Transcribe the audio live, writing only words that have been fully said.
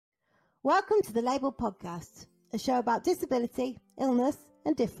Welcome to the Label Podcast, a show about disability, illness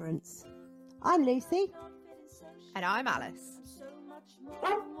and difference. I'm Lucy. And I'm Alice.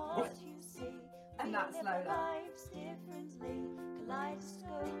 And that's Lola.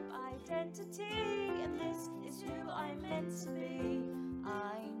 Kaleidoscope identity, and this is who I'm meant to be.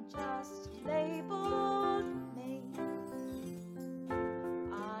 I'm just labeled me.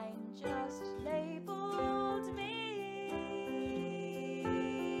 I'm just labeled me.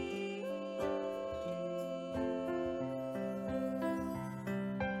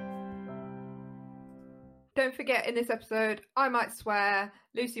 Don't forget, in this episode, I might swear,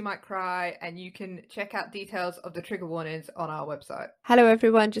 Lucy might cry, and you can check out details of the trigger warnings on our website. Hello,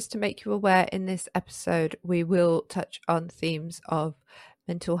 everyone. Just to make you aware, in this episode, we will touch on themes of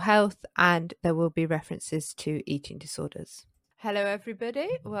mental health, and there will be references to eating disorders. Hello, everybody.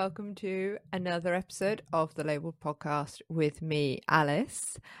 Welcome to another episode of the Label Podcast with me,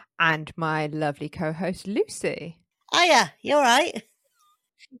 Alice, and my lovely co-host, Lucy. Hiya, you all right?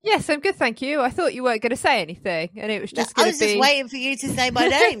 Yes, I'm good, thank you. I thought you weren't going to say anything, and it was just I going was to be... just waiting for you to say my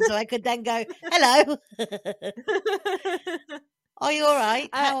name so I could then go, hello. Are you all right?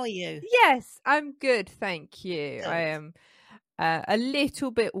 How are you? Yes, I'm good, thank you. Good. I am a little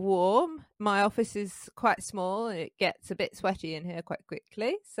bit warm. My office is quite small, and it gets a bit sweaty in here quite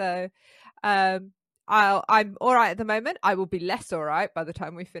quickly. So I'm all right at the moment. I will be less all right by the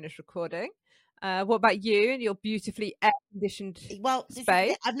time we finish recording. What about you and your beautifully air-conditioned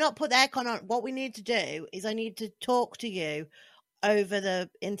space? I've not put the aircon on. What we need to do is I need to talk to you over the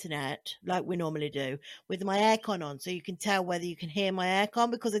internet like we normally do with my aircon on, so you can tell whether you can hear my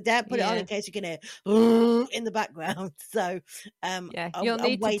aircon, because I don't put it on in case you can hear in the background. So you'll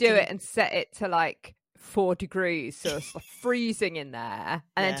need to do it and set it to like 4 degrees, so it's like freezing in there,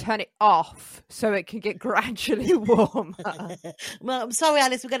 and then turn it off so it can get gradually warmer. Well, I'm sorry,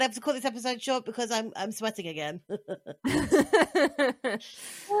 Alice, we're gonna have to cut this episode short because I'm sweating again.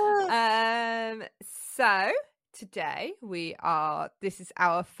 So today this is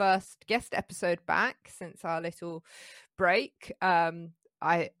our first guest episode back since our little break.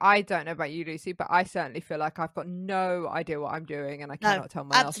 I don't know about you, Lucy, but I certainly feel like I've got no idea what I'm doing, and I cannot tell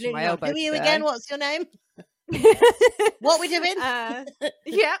my else from my elbow. Who are you today. again? What's your name? What we doing?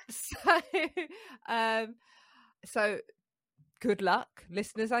 So good luck,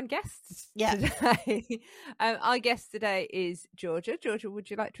 listeners and guests. Yeah. Today, our guest today is Georgia. Georgia, would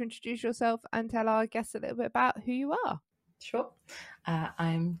you like to introduce yourself and tell our guests a little bit about who you are? Sure.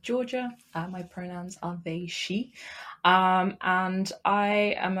 I'm Georgia. My pronouns are they, she. And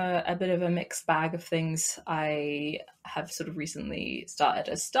I am a bit of a mixed bag of things. I have sort of recently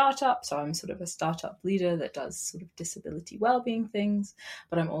started a startup, so I'm sort of a startup leader that does sort of disability wellbeing things,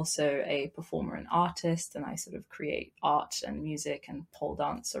 but I'm also a performer and artist, and I sort of create art and music and pole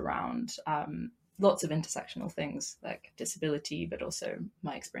dance around lots of intersectional things like disability, but also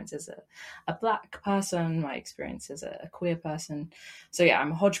my experience as a Black person, my experience as a queer person. So yeah,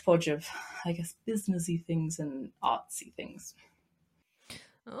 I'm a hodgepodge of, I guess, businessy things and artsy things.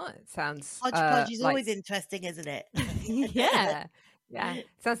 Oh, it sounds hodgepodge is always interesting, isn't it? Yeah.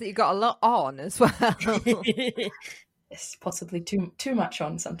 Sounds like you've got a lot on as well. Yes, possibly too much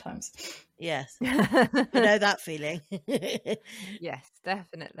on sometimes. Yes, I know that feeling. Yes,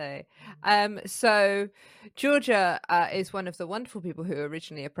 definitely. So Georgia is one of the wonderful people who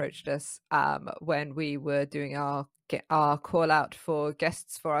originally approached us when we were doing our call out for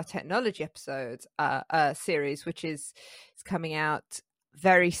guests for our technology episodes series, which is coming out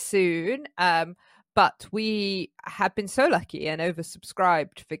very soon. But we have been so lucky and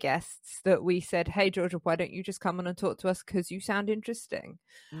oversubscribed for guests that we said, hey, Georgia, why don't you just come on and talk to us because you sound interesting.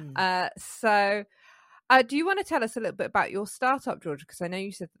 So do you want to tell us a little bit about your startup, Georgia? Because I know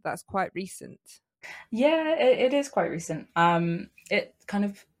you said that that's quite recent. Yeah, it is quite recent. It kind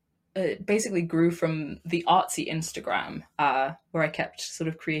of basically grew from the artsy Instagram, where I kept sort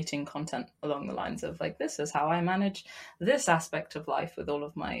of creating content along the lines of like, this is how I manage this aspect of life with all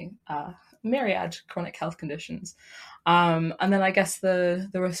of my myriad chronic health conditions. And then I guess the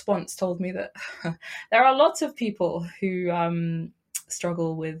response told me that there are lots of people who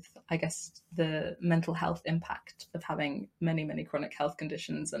struggle with, I guess, the mental health impact of having many, many chronic health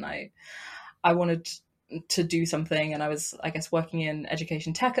conditions. And I wanted to do something, and I was, I guess, working in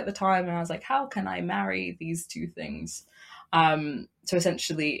education tech at the time, and I was like, how can I marry these two things? So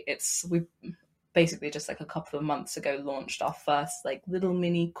essentially we've basically just like a couple of months ago launched our first like little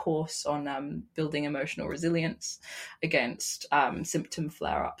mini course on building emotional resilience against symptom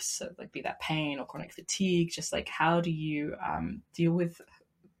flare-ups, so like be that pain or chronic fatigue, just like how do you deal with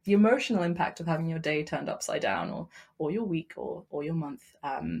the emotional impact of having your day turned upside down, or your week or your month.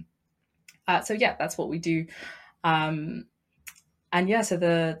 So yeah, that's what we do. And yeah, so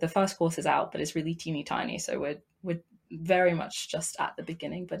the first course is out, but it's really teeny tiny. So we're very much just at the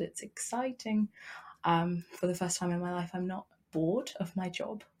beginning, but it's exciting. For the first time in my life, I'm not bored of my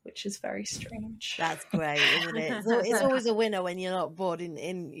job, which is very strange. That's great, isn't it? So it's always a winner when you're not bored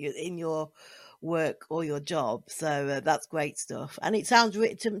in your work or your job. So that's great stuff. And it sounds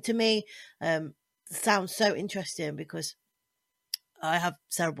to me sounds so interesting because I have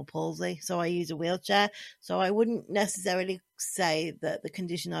cerebral palsy, so I use a wheelchair. So I wouldn't necessarily say that the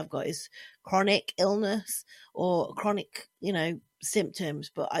condition I've got is chronic illness or chronic, symptoms,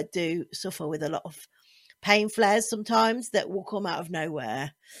 but I do suffer with a lot of pain flares sometimes that will come out of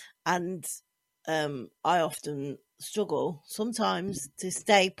nowhere. And I often struggle sometimes to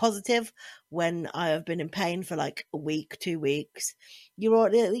stay positive when I have been in pain for like a week, 2 weeks. You're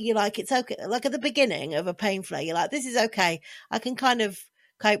like, it's okay. Like at the beginning of a pain flare, you're like, this is okay. I can kind of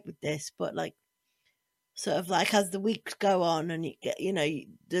cope with this. But like, sort of like as the weeks go on and you get,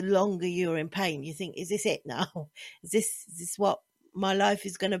 the longer you're in pain, you think, is this it now? Is this what my life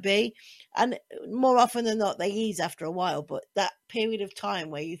is going to be? And more often than not, they ease after a while. But that period of time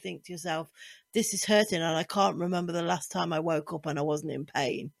where you think to yourself, this is hurting and I can't remember the last time I woke up and I wasn't in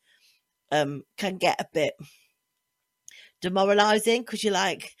pain, can get a bit demoralizing because you're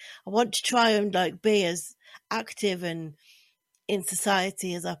like, I want to try and like be as active and in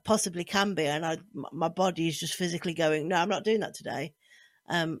society as I possibly can be, and my body is just physically going, no, I'm not doing that today.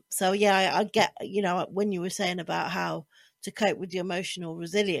 So yeah, I get, when you were saying about how to cope with the emotional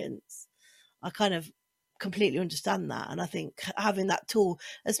resilience, I kind of completely understand that. And I think having that tool,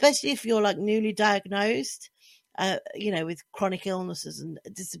 especially if you're like newly diagnosed, with chronic illnesses and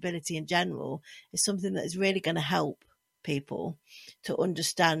disability in general, is something that is really going to help people to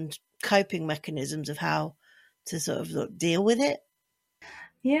understand coping mechanisms of how to sort of deal with it.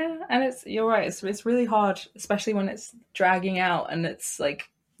 Yeah, and you're right. It's really hard, especially when it's dragging out and it's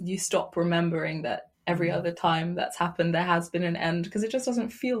like you stop remembering that every other time that's happened there has been an end because it just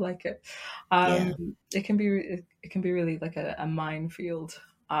doesn't feel like it. It can be really like a minefield.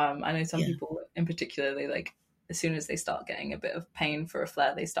 I know some people in particular, they like as soon as they start getting a bit of pain for a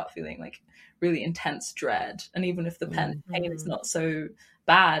flare, they start feeling like really intense dread. And even if the pain is not so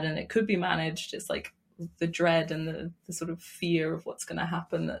bad and it could be managed, it's like the dread and the sort of fear of what's going to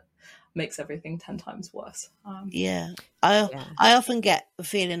happen that makes everything 10 times worse. I often get the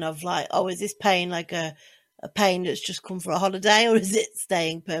feeling of like, oh, is this pain like a pain that's just come for a holiday, or is it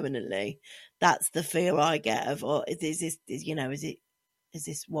staying permanently? That's the fear I get of, or is this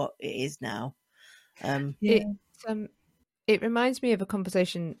what it is now? It reminds me of a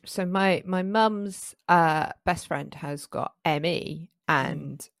conversation. So my mum's best friend has got ME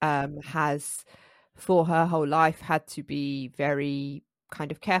and has for her whole life had to be very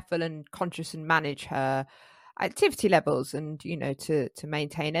kind of careful and conscious and manage her activity levels and to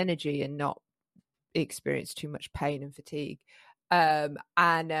maintain energy and not experience too much pain and fatigue. And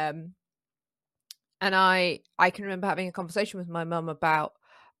I can remember having a conversation with my mum about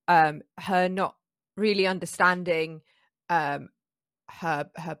her not really understanding her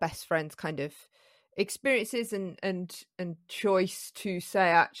best friend's kind of experiences and choice to say,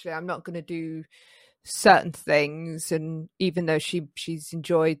 actually, I'm not going to do certain things, and even though she's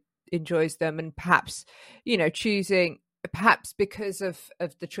enjoys them, and perhaps choosing, perhaps because of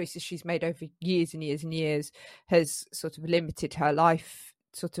the choices she's made over years and years and years, has sort of limited her life,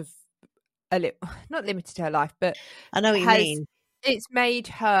 sort of not limited her life, but I know what you mean. It's made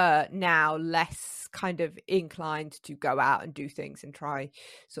her now less kind of inclined to go out and do things and try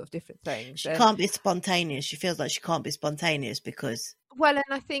sort of different things. She can't be spontaneous. She feels like she can't be spontaneous because... Well, and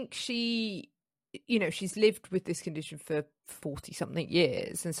I think she's lived with this condition for 40 something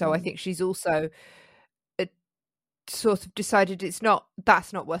years. And so I think she's also sort of decided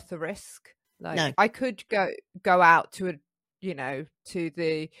that's not worth the risk. Like, no. I could go out to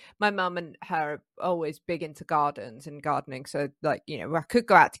my mum and her are always big into gardens and gardening. So like, I could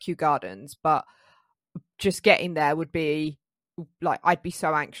go out to Kew Gardens, but just getting there would be like, I'd be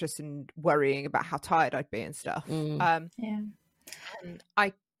so anxious and worrying about how tired I'd be and stuff. And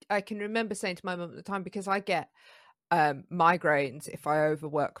I can remember saying to my mum at the time, because I get migraines if I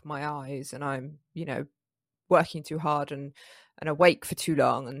overwork my eyes and I'm, working too hard and awake for too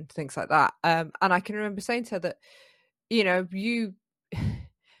long and things like that. And I can remember saying to her that,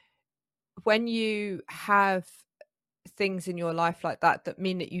 when you have things in your life like that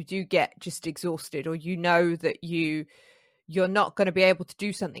mean that you do get just exhausted, or that you're not going to be able to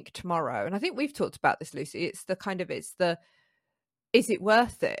do something tomorrow. And I think we've talked about this, Lucy. It's the is it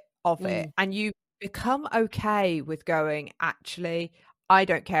worth it of it? And you become okay with going, actually, I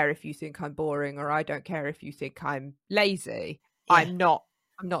don't care if you think I'm boring, or I don't care if you think I'm lazy. Yeah. I'm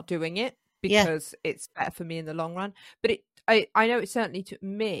not doing it because it's better for me in the long run. But I know it certainly took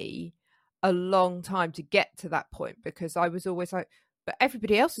me a long time to get to that point, because I was always like, but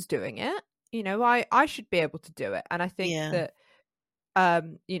everybody else is doing it. You know, I should be able to do it. And I think that,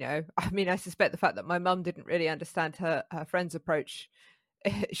 you know, I mean, I suspect the fact that my mum didn't really understand her friend's approach,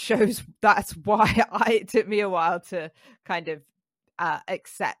 it shows that's why it took me a while to kind of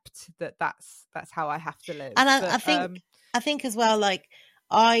accept that that's how I have to live. And I think as well, like,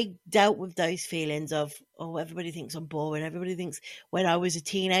 I dealt with those feelings of, oh, everybody thinks I'm boring. Everybody thinks, when I was a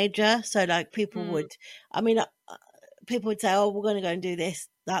teenager. So like people would, I mean, people would say, oh, we're going to go and do this,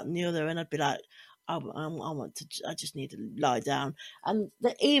 that and the other. And I'd be like, I just need to lie down. And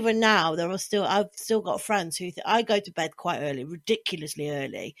even now, I've still got friends who I go to bed quite early, ridiculously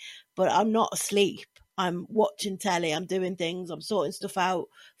early, but I'm not asleep. I'm watching telly, I'm doing things, I'm sorting stuff out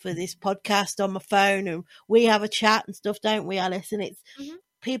for this podcast on my phone, and we have a chat and stuff, don't we, Alice? And it's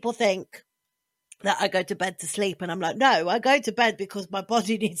people think that I go to bed to sleep, and I'm like, no, I go to bed because my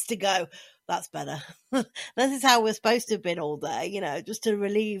body needs to go. That's better. This is how we're supposed to have been all day, you know, just to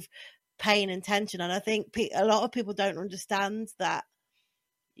relieve pain and tension. And I think a lot of people don't understand that,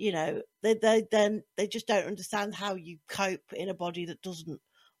 you know, they just don't understand how you cope in a body that doesn't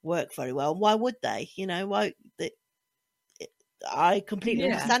work very well. Why would they? You know, I completely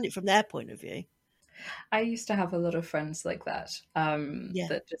understand it from their point of view. I used to have a lot of friends like that.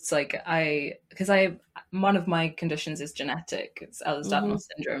 That just like one of my conditions is genetic. It's Ehlers-Danlos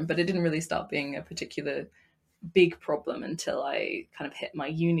syndrome, but it didn't really start being a particular big problem until I kind of hit my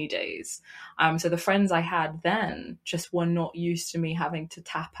uni days. So the friends I had then just were not used to me having to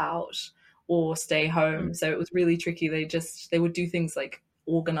tap out or stay home. So it was really tricky. They would do things like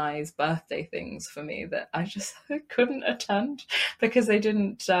organize birthday things for me that I just couldn't attend because they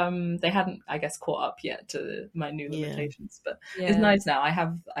hadn't, I guess, caught up yet to my new limitations. But it's nice now.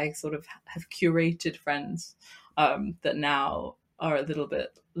 I sort of have curated friends that now are a little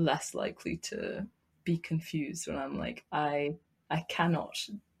bit less likely to be confused when I'm like, I cannot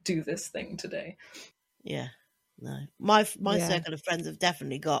do this thing today. Yeah. No, my circle of friends have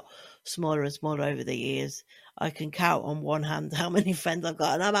definitely got smaller and smaller over the years. I can count on one hand how many friends I've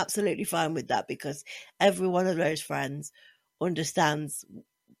got, and I'm absolutely fine with that because every one of those friends understands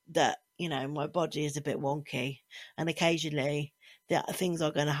that, you know, my body is a bit wonky, and occasionally that things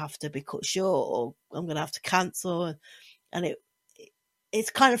are going to have to be cut short, or I'm going to have to cancel, and it's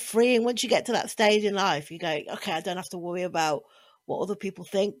kind of freeing once you get to that stage in life. You go, okay, I don't have to worry about what other people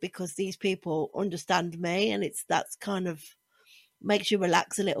think because these people understand me, and that's kind of makes you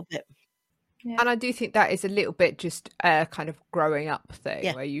relax a little bit. Yeah. And I do think that is a little bit just a kind of growing up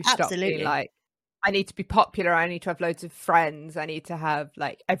thing where you stop being like, I need to be popular, I need to have loads of friends, I need to have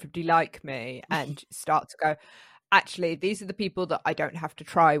like everybody like me, and start to go, actually, these are the people that I don't have to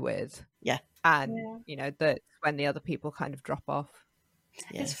try with. Yeah. And you know, that's when the other people kind of drop off.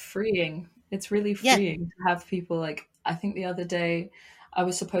 Yeah. It's freeing. It's really freeing to have people like, I think the other day I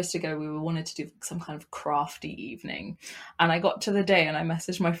was supposed to go, we wanted to do some kind of crafty evening. And I got to the day and I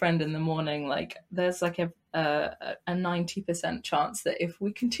messaged my friend in the morning, like, there's like a 90% chance that if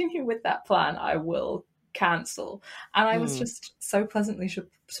we continue with that plan, I will cancel. And I was just so pleasantly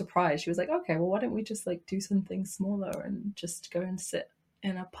surprised. She was like, okay, well, why don't we just like do something smaller and just go and sit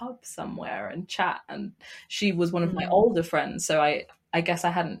in a pub somewhere and chat? And she was one of my older friends, so I guess I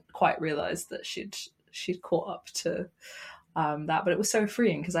hadn't quite realized that she'd caught up to that, but it was so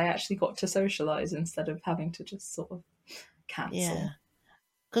freeing because I actually got to socialize instead of having to just sort of cancel. Yeah,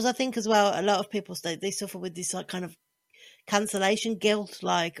 because I think as well, a lot of people they suffer with this like kind of cancellation guilt.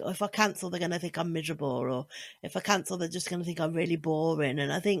 Like, if I cancel, they're going to think I'm miserable, or if I cancel, they're just going to think I'm really boring.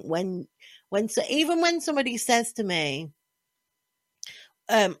 And I think even when somebody says to me,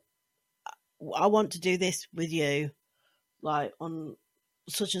 I want to do this with you, like on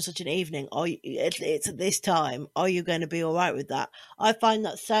such and such an evening, it's at this time, are you going to be all right with that? I find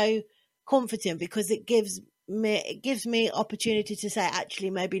that so comforting because it gives me opportunity to say, actually,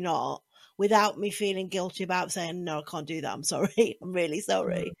 maybe not, without me feeling guilty about saying, no, I can't do that, I'm sorry, I'm really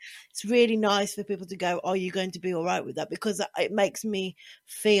sorry. It's really nice for people to go, are you going to be all right with that? Because it makes me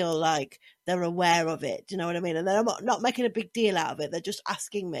feel like they're aware of it. Do you know what I mean? And they're not making a big deal out of it. They're just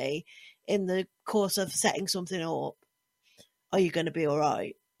asking me in the course of setting something up, are you going to be all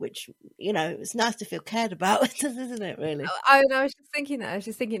right? Which, you know, it's nice to feel cared about, isn't it, really? I was just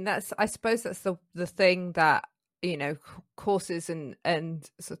thinking that's, I suppose that's the thing that, you know, courses and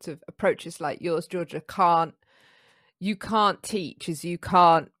sort of approaches like yours, Georgia, you can't teach, is you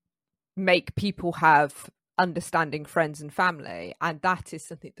can't make people have understanding friends and family. And that is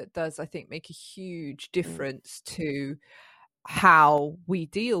something that does, I think, make a huge difference to how we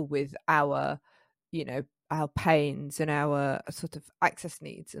deal with our, you know, our pains and our sort of access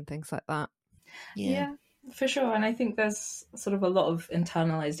needs and things like that. Yeah, for sure. And I think there's sort of a lot of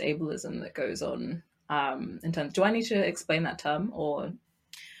internalized ableism that goes on in terms. Do I need to explain that term, or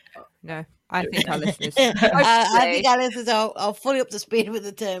no? I think our listeners. I think our listeners are fully up to speed with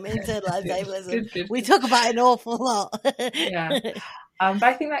the term internalized ableism. Good. We talk about it an awful lot. Yeah, but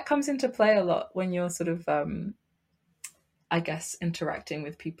I think that comes into play a lot when you're sort of, I guess, interacting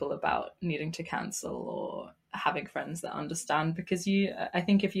with people about needing to cancel or having friends that understand. Because I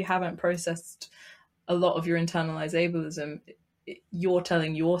think if you haven't processed a lot of your internalized ableism, you're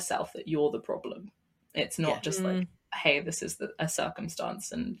telling yourself that you're the problem. It's not just like, hey, this is a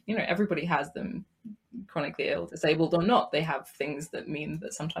circumstance, and you know, everybody has them, chronically ill, disabled or not. They have things that mean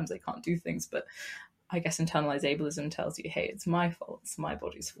that sometimes they can't do things. But I guess internalized ableism tells you, hey, it's my fault, it's my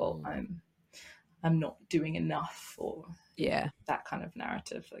body's fault, I'm not doing enough, or that kind of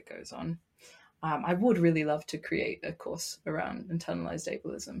narrative that goes on. I would really love to create a course around internalized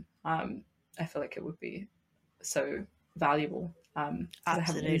ableism. I feel like it would be so valuable.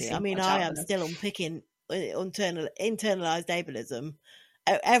 Absolutely. I mean, I am still unpicking internalized ableism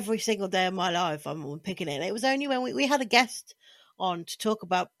every single day of my life. I'm unpicking it. And it was only when we had a guest on to talk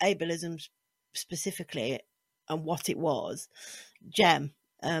about ableism specifically and what it was, Jem.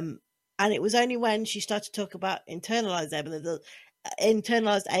 And it was only when she started to talk about internalized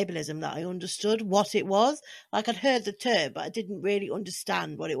ableism that I understood what it was. Like, I'd heard the term, but I didn't really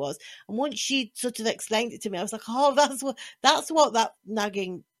understand what it was. And once she sort of explained it to me, I was like, oh, that's what that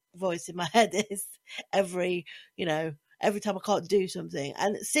nagging voice in my head is every time I can't do something.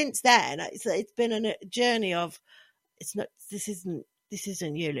 And since then, it's been a journey of, this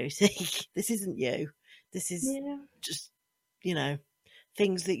isn't you, Lucy. This isn't you. This is just,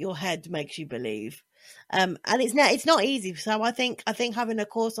 things that your head makes you believe. And it's not easy. So I think having a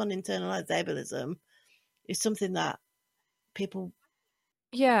course on internalized ableism is something that people.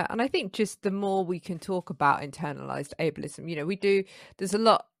 Yeah, and I think just the more we can talk about internalized ableism, there's a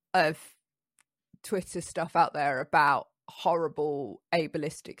lot of Twitter stuff out there about horrible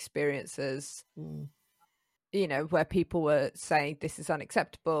ableist experiences, where people were saying this is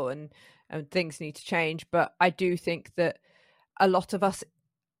unacceptable and things need to change. But I do think that a lot of us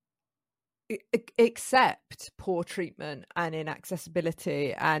accept poor treatment and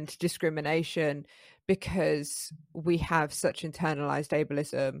inaccessibility and discrimination because we have such internalized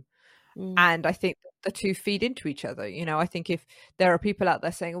ableism. And I think the two feed into each other. I think if there are people out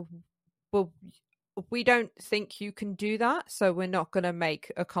there saying, well, we don't think you can do that, so we're not going to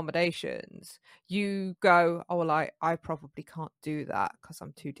make accommodations, you go, oh, well, I probably can't do that because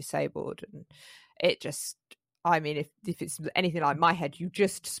I'm too disabled. And it just, I mean, if it's anything like my head, you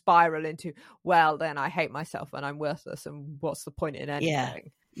just spiral into, well, then I hate myself and I'm worthless, and what's the point in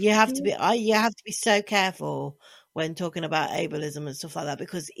anything? You have to be so careful when talking about ableism and stuff like that,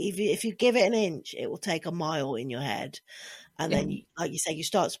 because if you give it an inch, it will take a mile in your head. And then, like you say, you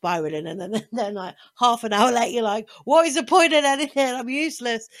start spiraling, and then like half an hour later, you're like, what is the point in anything? I'm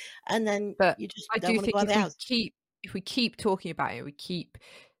useless. And then you just don't want to go out the house. If we keep talking about it, we keep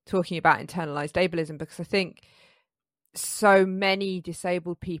talking about internalized ableism, because I think so many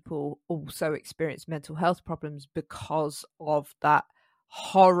disabled people also experience mental health problems because of that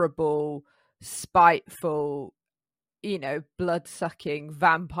horrible, spiteful, blood-sucking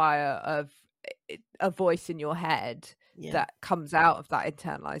vampire of a voice in your head that comes out of that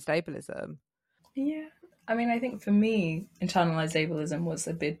internalized ableism. Yeah. I mean, I think for me, internalized ableism was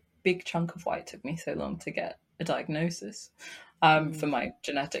a big chunk of why it took me so long to get a diagnosis for my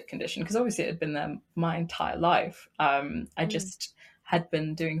genetic condition, because obviously it had been there my entire life. I just had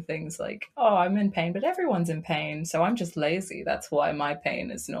been doing things like, oh, I'm in pain, but everyone's in pain, so I'm just lazy. That's why my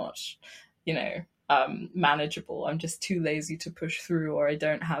pain is not, manageable. I'm just too lazy to push through, or I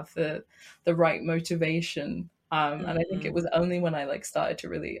don't have the right motivation. And I think it was only when I started to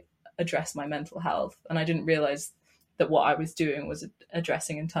really address my mental health, and I didn't realize that what I was doing was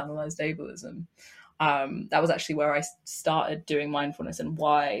addressing internalized ableism. That was actually where I started doing mindfulness, and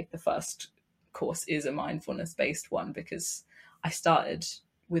why the first course is a mindfulness based one, because I started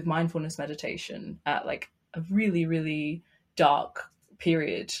with mindfulness meditation at a really, really dark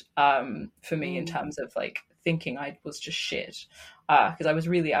period for me in terms of thinking I was just shit, because I was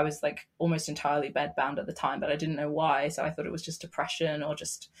almost entirely bedbound at the time, but I didn't know why. So I thought it was just depression, or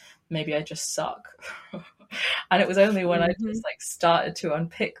just maybe I just suck. And it was only when I just started to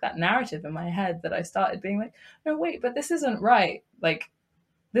unpick that narrative in my head that I started being like, no, wait, but this isn't right.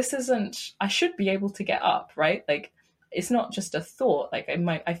 this isn't, I should be able to get up, right? Like, it's not just a thought, like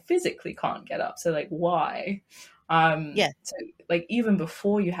I physically can't get up. So like, why? So like, even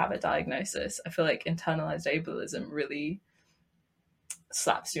before you have a diagnosis, I feel like internalized ableism really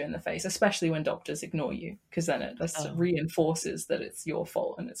slaps you in the face, especially when doctors ignore you, because then it just reinforces that it's your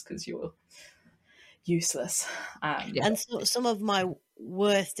fault and it's because you're useless. And so, some of my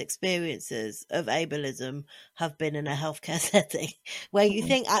worst experiences of ableism have been in a healthcare setting where you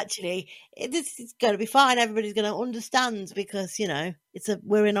think, actually, this is going to be fine, everybody's going to understand because, you know,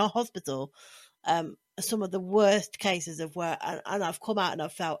 we're in our hospital. Some of the worst cases of where, and I've come out and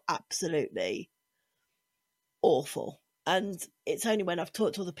I've felt absolutely awful. And it's only when I've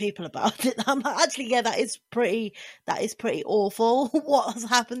talked to other people about it that I'm like, actually, yeah, that is pretty awful what has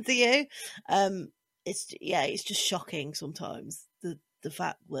happened to you. It's just shocking sometimes, the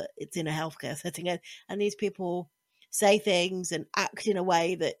fact that it's in a healthcare setting and these people say things and act in a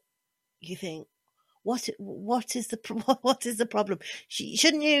way that you think, what is the problem?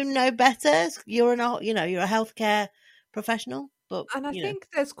 Shouldn't you know better? You're a healthcare professional. And I think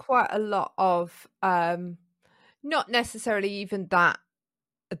there's quite a lot of not necessarily even that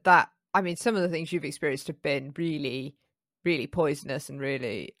I mean, some of the things you've experienced have been really, really poisonous and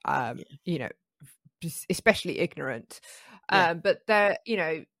really you know, especially ignorant. But there, you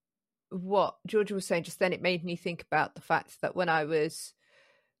know, what Georgia was saying just then, it made me think about the fact that when I was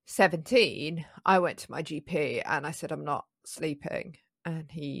 17, I went to my GP and I said, I'm not sleeping.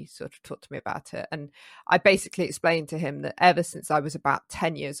 And he sort of talked to me about it. And I basically explained to him that ever since I was about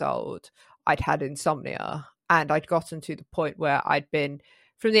 10 years old, I'd had insomnia. And I'd gotten to the point where I'd been,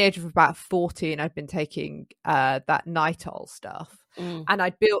 from the age of about 14, I'd been taking that Nitol stuff. And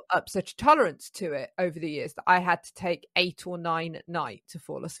I'd built up such a tolerance to it over the years that I had to take 8 or 9 at night to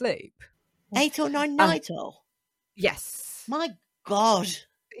fall asleep. 8 or 9 Nitol? Yes. My God.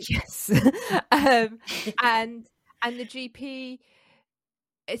 Yes. And the GP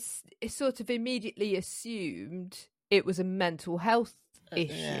it's sort of immediately assumed it was a mental health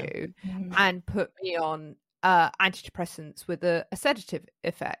issue and put me on antidepressants with a sedative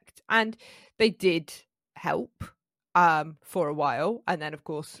effect, and they did help for a while, and then of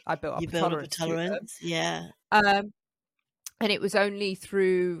course I built up a tolerance. And it was only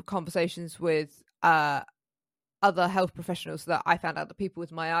through conversations with other health professionals that I found out that people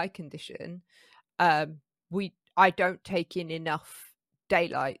with my eye condition, I don't take in enough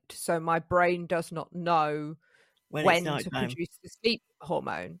daylight, so my brain does not know when to produce the sleep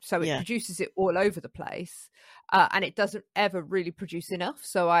hormone, so it produces it all over the place, and it doesn't ever really produce enough.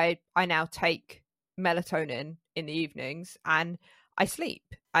 So I now take melatonin in the evenings and I sleep,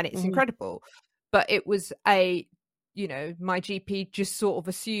 and it's incredible. But it was my GP just sort of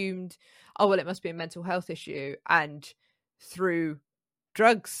assumed, oh well, it must be a mental health issue, and threw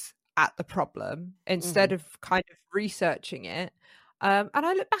drugs at the problem instead of kind of researching it. And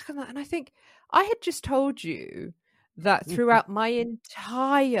I look back on that and I think, I had just told you that throughout my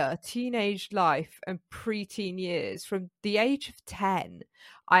entire teenage life and preteen years, from the age of 10,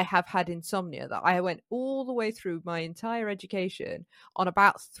 I have had insomnia, that I went all the way through my entire education on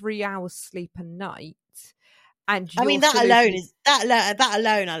about 3 hours sleep a night. And I mean, that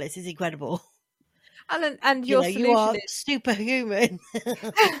alone, Alice, is incredible. Alan, and your solution you are superhuman.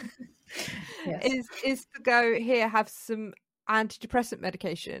 is to go here, have some antidepressant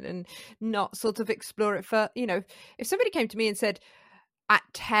medication and not sort of explore it for, if somebody came to me and said at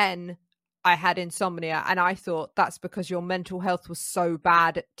 10 I had insomnia and I thought that's because your mental health was so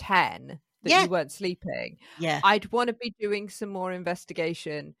bad at 10 that you weren't sleeping, I'd want to be doing some more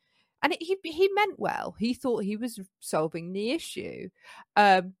investigation. And he meant well. He thought he was solving the issue.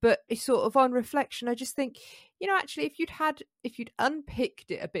 But sort of on reflection, I just think, actually, if you'd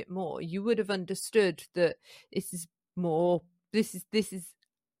unpicked it a bit more, you would have understood that this is more, this is,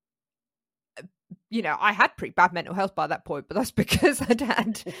 I had pretty bad mental health by that point, but that's because I'd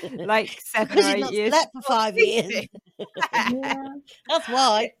had like 7 or 8 years. Slept for 5 years. That's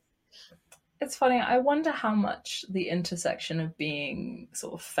why. It's funny, I wonder how much the intersection of being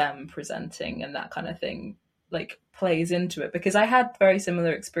sort of femme presenting and that kind of thing like plays into it, because I had very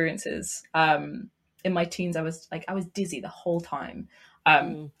similar experiences. In my teens, I was dizzy the whole time.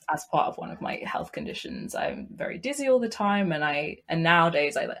 As part of one of my health conditions, I'm very dizzy all the time, and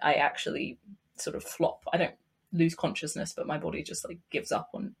nowadays I actually sort of flop. I don't lose consciousness, but my body just like gives up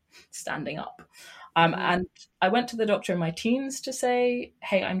on standing up. And I went to the doctor in my teens to say,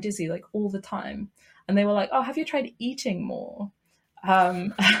 hey, I'm dizzy like all the time. And they were like, oh, have you tried eating more?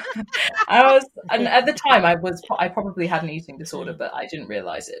 And at the time I probably had an eating disorder, but I didn't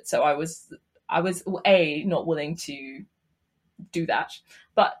realize it. So I was not willing to do that.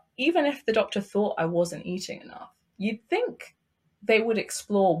 But even if the doctor thought I wasn't eating enough, you'd think they would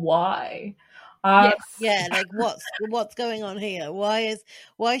explore why. Yes. Yeah, like what's going on here? Why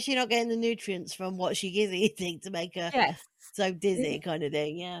is she not getting the nutrients from what she is eating to make her so dizzy, kind of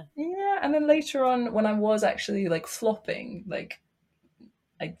thing? Yeah. Yeah, and then later on, when I was actually like flopping, like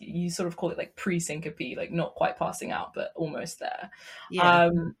you sort of call it like pre-syncope, like not quite passing out, but almost there. Yeah.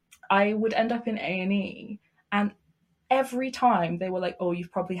 I would end up in A&E, and every time they were like, "Oh,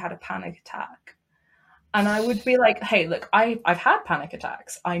 you've probably had a panic attack." And I would be like, hey, look, I've had panic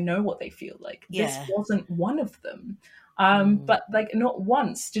attacks. I know what they feel like. This wasn't one of them. But like not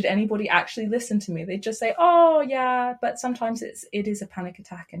once did anybody actually listen to me. They'd just say, oh yeah, but sometimes it is a panic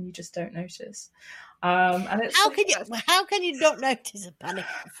attack and you just don't notice. And it's how can you not notice a panic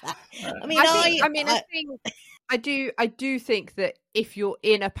attack? I do think that if you're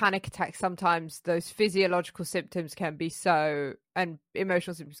in a panic attack, sometimes those physiological symptoms can be so, and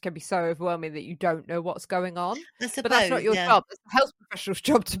emotional symptoms can be so overwhelming that you don't know what's going on. But that's not your job. It's the health professional's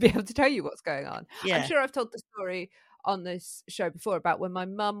job to be able to tell you what's going on. Yeah. I'm sure I've told the story on this show before about when my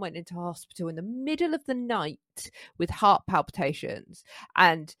mum went into hospital in the middle of the night with heart palpitations,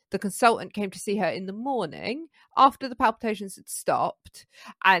 and the consultant came to see her in the morning after the palpitations had stopped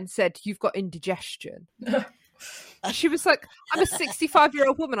and said, "You've got indigestion." She was like, I'm a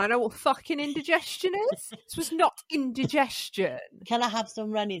 65-year-old woman. I know what fucking indigestion is. This was not indigestion. Can I have some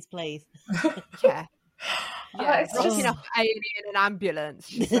runnies, please? Yeah. Yeah, rocking up A&E in an ambulance.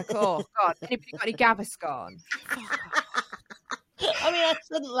 She's like, oh, God, anybody got any Gaviscon? I mean, I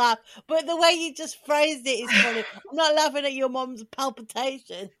shouldn't laugh, but the way you just phrased it is funny. I'm not laughing at your mum's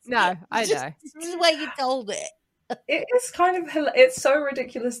palpitations. No, I know. It's just the way you told it. It is kind of, it's so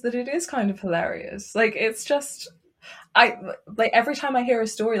ridiculous that it is kind of hilarious. Like, it's just, every time I hear a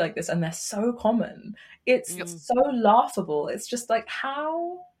story like this, and they're so common, it's so laughable. It's just like,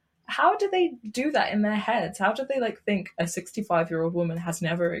 how do they do that in their heads? How do they like think a 65-year-old woman has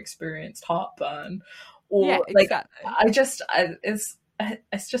never experienced heartburn? Or exactly.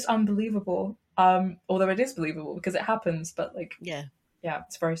 It's just unbelievable. Although it is believable because it happens, but like, yeah,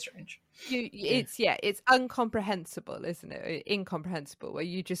 it's very strange. It's incomprehensible, isn't it? Incomprehensible, where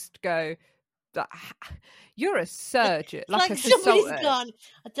you just go, you're a surgeon, like a consultant. Gone,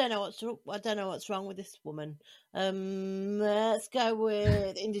 I don't know what's wrong with this woman. Let's go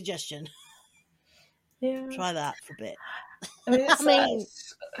with indigestion. Yeah, try that for a bit. I mean,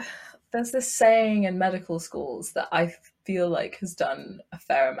 there's this saying in medical schools that I feel like has done a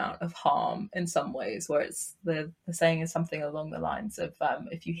fair amount of harm in some ways, where it's the saying is something along the lines of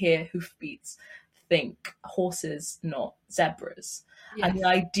if you hear hoofbeats, think horses, not zebras. Yes. And the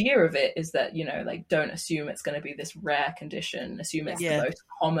idea of it is that, you know, like, don't assume it's going to be this rare condition, assume it's the most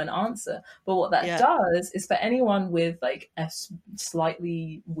common answer. But what that does is, for anyone with like a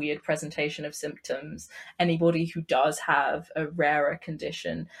slightly weird presentation of symptoms, anybody who does have a rarer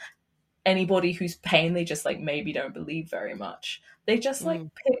condition, anybody whose pain they just like maybe don't believe very much, they just like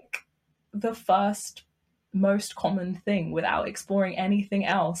pick the first most common thing without exploring anything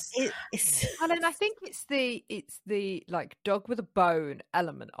else. And I think it's the like dog with a bone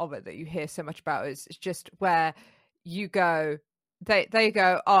element of it that you hear so much about. It's just where you go, they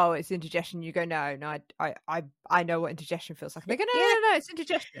go, oh, it's indigestion. You go, no, I know what indigestion feels like. And they go, no, it's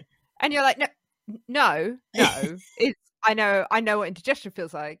indigestion. And you're like, no, it's I know what indigestion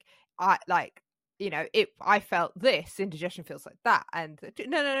feels like. I felt this, indigestion feels like that, and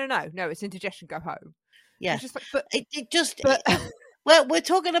no, it's indigestion, go home. Yeah, just like, well, we're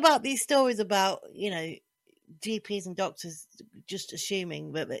talking about these stories about, you know, GPs and doctors just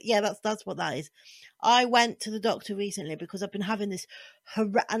assuming, but yeah, that's what that is. I went to the doctor recently because I've been having this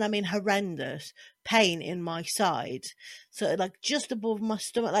horrendous pain in my side, so like just above my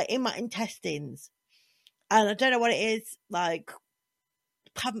stomach, like in my intestines, and I don't know what it is. Like,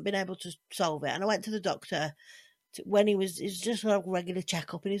 haven't been able to solve it. And I went to the doctor when it was just a regular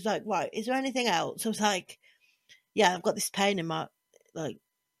checkup, and he's like, right, is there anything else? I was like, yeah, I've got this pain in my, like,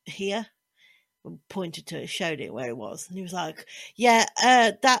 here. I pointed to it, showed it where it was, and he was like, yeah,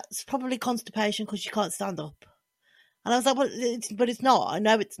 that's probably constipation because you can't stand up. And I was like, but it's not. I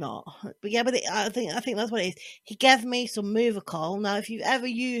know it's not. But yeah, I think that's what it is. He gave me some Movicol. Now, if you've ever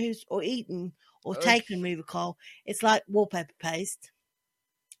used or eaten or taken Movicol, it's like wallpaper paste.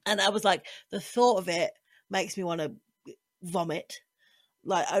 And I was like, the thought of it makes me want to vomit.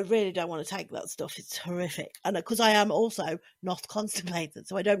 Like, I really don't want to take that stuff. It's horrific. And because I am also not constipated,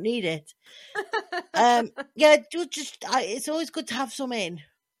 so I don't need it. It's always good to have some in.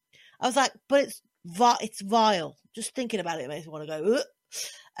 I was like, but it's vile. Just thinking about it makes me want to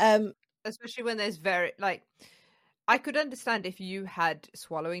go, especially when there's I could understand if you had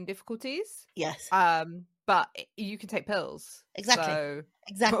swallowing difficulties. Yes. But you can take pills. Exactly. So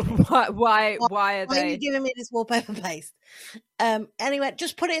Exactly. Why are Why they? are you giving me this wallpaper paste? Anyway,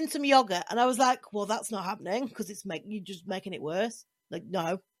 just put it in some yogurt. And I was like, well, that's not happening because you're just making it worse. Like,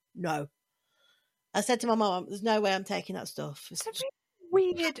 no. I said to my mum, there's no way I'm taking that stuff. It's a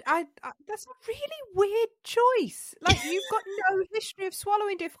really weird. That's a really weird choice. Like, you've got no history of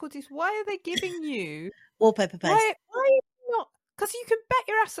swallowing difficulties. Why are they giving you wallpaper paste? Why are you not? Because you can bet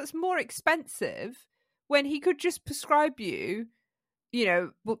your ass that's more expensive when he could just prescribe you. You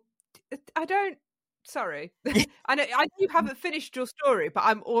know, well, I don't. Sorry, I know you haven't finished your story, but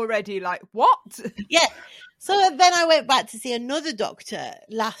I'm already like, what? Yeah. So then I went back to see another doctor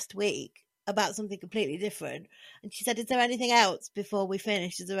last week about something completely different, and she said, "Is there anything else before we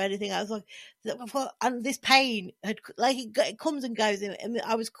finish? Is there anything else?" Like, and this pain had it comes and goes, and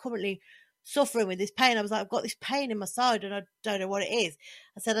I was currently suffering with this pain. I was like, I've got this pain in my side, and I don't know what it is.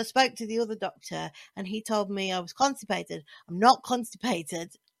 I said I spoke to the other doctor, and he told me I was constipated. I'm not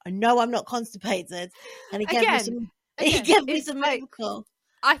constipated. I know I'm not constipated, and he gave me some. He gave me some medical.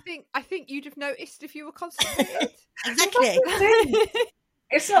 I think you'd have noticed if you were constipated. Exactly.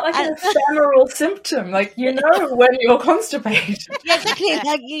 It's not like an ephemeral symptom. Like, you know when you're constipated. Yeah, exactly.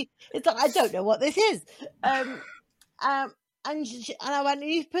 Like it's like, I don't know what this is. And I went,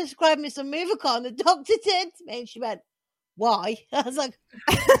 you prescribed me some Movicol, and the doctor turned to me and she went, why? I was like,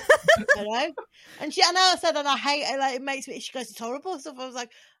 I don't know. And I said, and I hate it, like, it makes me, she goes, it's horrible stuff. I was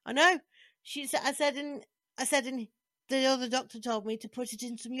like, I know. She said, I said, and the other doctor told me to put it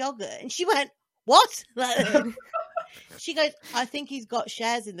in some yogurt. And she went, what? She goes, I think he's got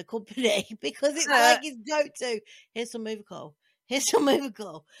shares in the company because it's like his go-to. Here's some Movicol.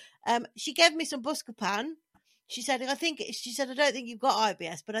 She gave me some Buscopan. She said, I don't think you've got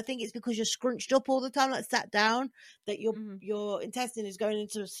IBS, but I think it's because you're scrunched up all the time, like sat down, that your intestine is going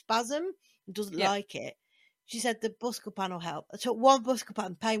into a spasm and doesn't like it. She said the Buscopan will help. I took one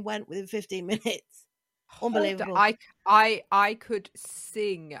Buscopan, pain went within 15 minutes. Unbelievable. I could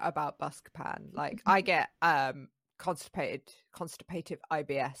sing about Buscopan. Like, I get constipative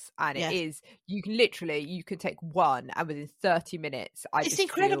IBS, and it is, you can take one, and within 30 minutes it's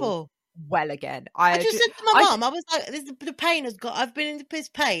incredible. Well again. I just said to my mum, I was like, the pain I've been in this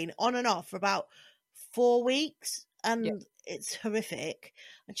pain on and off for about 4 weeks, and it's horrific.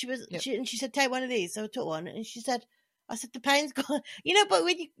 And she said, take one of these. So I took one, and I said, the pain's gone. You know, but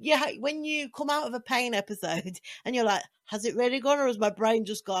when you come out of a pain episode and you're like, has it really gone, or has my brain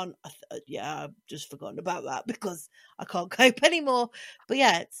just gone, I've just forgotten about that because I can't cope anymore. But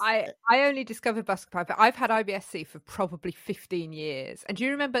yeah, I only discovered Buscopan, but I've had IBS-C for probably 15 years. And do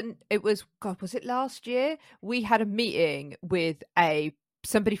you remember, was it last year? We had a meeting with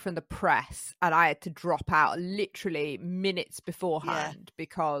somebody from the press, and I had to drop out literally minutes beforehand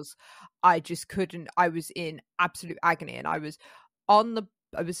because I just couldn't. I was in absolute agony, and I was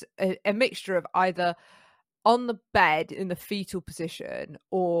a mixture of either on the bed in the fetal position,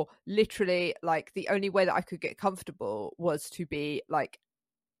 or literally, like, the only way that I could get comfortable was to be like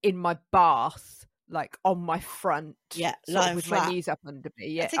in my bath, like on my front, lying with flat. my knees up under me.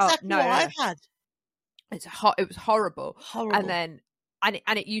 Yeah, that's exactly what I've had. It was horrible. And then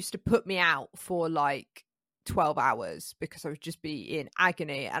and it used to put me out for like 12 hours because I would just be in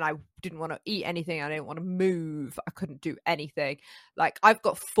agony, and I didn't want to eat anything. I didn't want to move. I couldn't do anything. Like, I've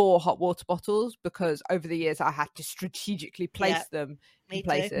got 4 hot water bottles because over the years I had to strategically place them in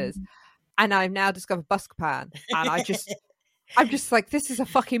places. And I've now discovered Buscopan, and I'm just like, this is a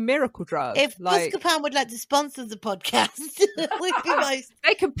fucking miracle drug. If Buscopan would like to sponsor the podcast, we'd be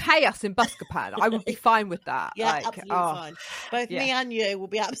they can pay us in Buscopan. I would be fine with that. Yeah, absolutely fine. Both me and you will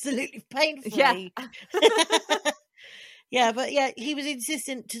be absolutely pain-free. But he was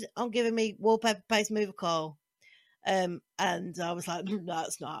insistent on giving me wallpaper paste Movicol. And I was like, no,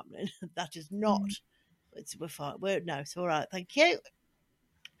 it's not happening. That is not. We're fine. It's all right. Thank you.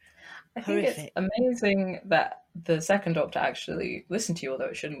 I think it's amazing that the second doctor actually listened to you, although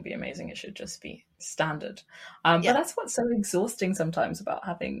it shouldn't be amazing. It should just be standard. But that's what's so exhausting sometimes about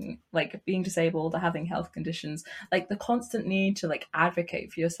having, like, being disabled or having health conditions, like the constant need to, like,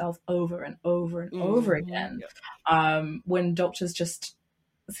 advocate for yourself over and over and over again. When doctors just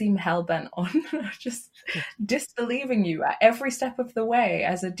seem hell-bent on just disbelieving you at every step of the way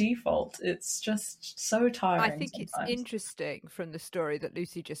as a default. It's just so tiring. I think sometimes. It's interesting from the story that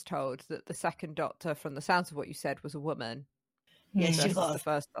Lucy just told that the second doctor, from the sounds of what you said, was a woman. Yes, she was. The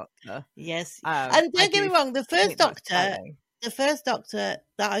first doctor. Yes. And don't get me wrong, the first doctor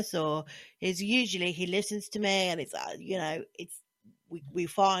that I saw is usually, he listens to me, and it's we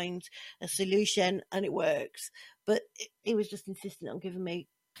find a solution and it works. but he was just insistent on giving me.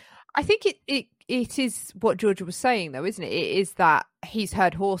 I think it is what Georgia was saying, though, isn't it? It is that he's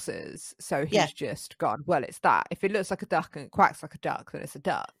heard horses, so he's just gone, well, it's that. If it looks like a duck and it quacks like a duck, then it's a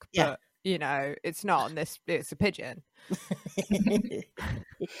duck. Yeah. But, you know, it's not on this, it's a pigeon.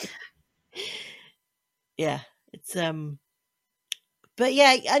 Yeah, it's but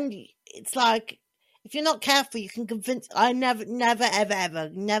yeah, and it's like, if you're not careful, you can convince. I never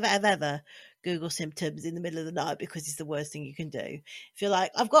ever Google symptoms in the middle of the night, because it's the worst thing you can do. If you're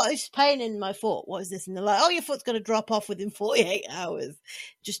like, I've got this pain in my foot, what is this? And they're like, oh, your foot's going to drop off within 48 hours.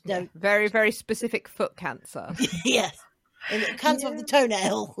 Just no. Very, very specific foot cancer. Yes. And cancer of the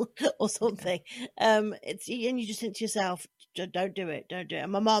toenail or something. It's, and you just think to yourself, don't do it.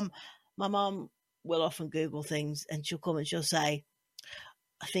 And my mom will often Google things, and she'll come and she'll say,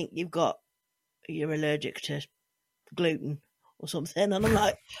 I think you're allergic to gluten or something. And I'm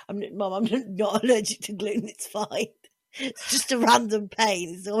like, Mom, I'm not allergic to gluten. It's fine. It's just a random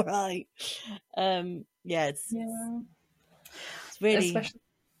pain. It's all right. It's really.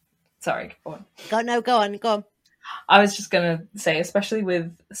 Sorry, go on. Go on. I was just gonna say, especially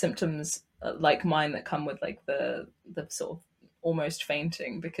with symptoms like mine that come with like the sort of almost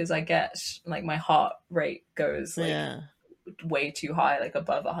fainting, because I get like my heart rate goes like way too high, like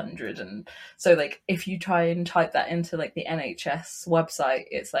above 100, and so like if you try and type that into like the NHS website,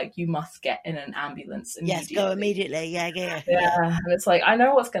 it's like you must get in an ambulance immediately. Yes, go immediately. Yeah. And it's like, I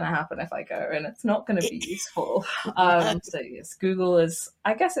know what's going to happen if I go, and it's not going to be useful. So yes, Google is,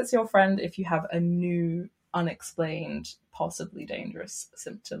 I guess it's your friend if you have a new unexplained, possibly dangerous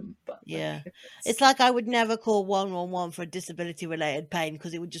symptom. But it's like I would never call 111 for a disability related pain,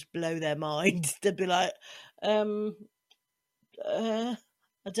 because it would just blow their mind. They'd be like, I don't know.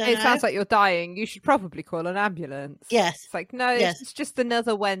 It sounds like you're dying. You should probably call an ambulance. Yes. It's like, no, it's just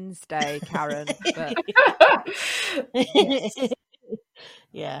another Wednesday, Karen. But...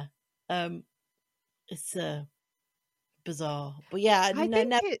 Yeah. It's bizarre. But yeah,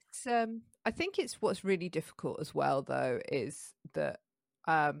 I think it's what's really difficult as well, though, is that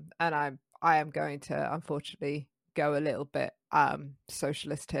and I am going to unfortunately go a little bit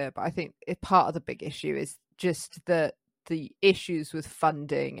socialist here, but I think part of the big issue is just the issues with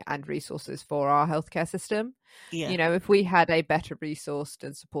funding and resources for our healthcare system. You know, if we had a better resourced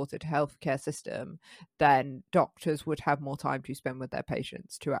and supported healthcare system, then doctors would have more time to spend with their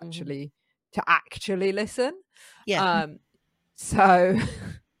patients to actually listen. So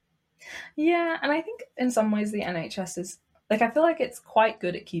yeah, and I think in some ways the NHS is like, I feel like it's quite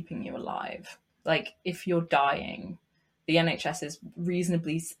good at keeping you alive. Like if you're dying, the NHS is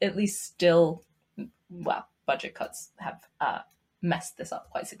reasonably, at least still, well, budget cuts have messed this up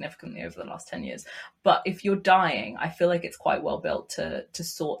quite significantly over the last 10 years. But if you're dying, I feel like it's quite well built to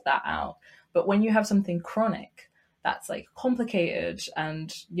sort that out. But when you have something chronic that's like complicated,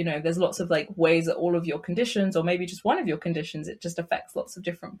 and you know, there's lots of like ways that all of your conditions, or maybe just one of your conditions, it just affects lots of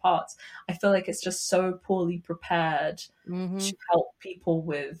different parts. I feel like it's just so poorly prepared to help people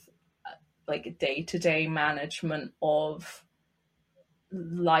with like day-to-day management of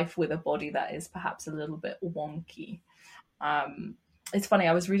life with a body that is perhaps a little bit wonky. It's funny,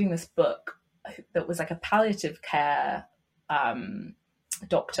 I was reading this book that was like a palliative care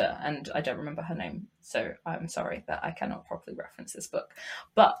doctor, and I don't remember her name, so I'm sorry that I cannot properly reference this book.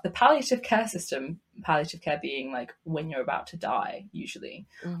 But the palliative care system, palliative care being like when you're about to die usually,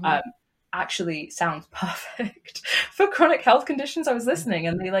 actually sounds perfect for chronic health conditions. I was listening,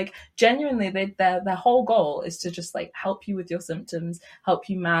 and they like genuinely, their whole goal is to just like help you with your symptoms, help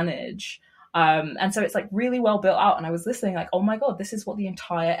you manage. And so it's like really well built out. And I was listening like, oh my God, this is what the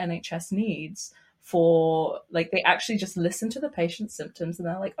entire NHS needs. For like, they actually just listen to the patient's symptoms, and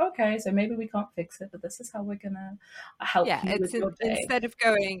they're like, okay, so maybe we can't fix it, but this is how we're gonna help you with your day. Instead of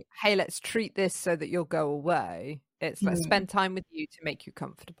going, hey, let's treat this so that you'll go away, it's like spend time with you to make you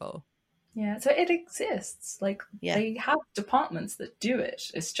comfortable. Yeah, so it exists. Like they have departments that do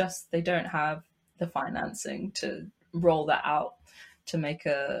it. It's just they don't have the financing to roll that out to make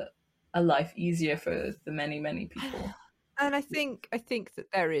a life easier for the many, many people. And I think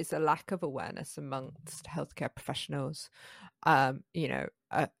that there is a lack of awareness amongst healthcare professionals, you know,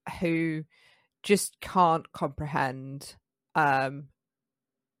 who just can't comprehend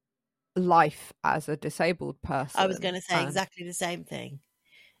life as a disabled person. I was going to say exactly the same thing.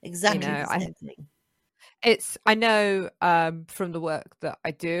 Exactly the same thing. I know from the work that I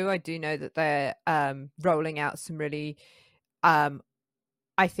do know that they're rolling out some really,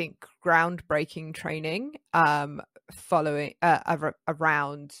 I think, groundbreaking training following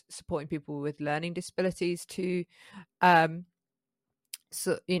around supporting people with learning disabilities to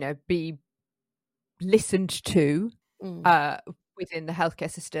so you know, be listened to within the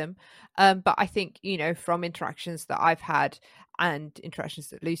healthcare system. But I think, from interactions that I've had and interactions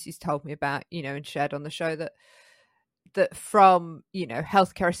that Lucy's told me about, and shared on the show, that from,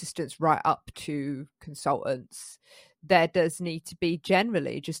 healthcare assistants right up to consultants, there does need to be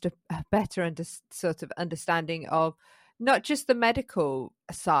generally just a better sort of understanding of not just the medical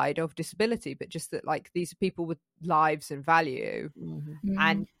side of disability, but just that, like, these are people with lives and value.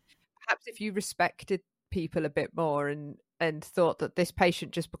 And perhaps if you respected people a bit more and thought that this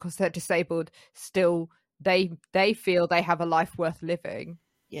patient, just because they're disabled, still they feel they have a life worth living.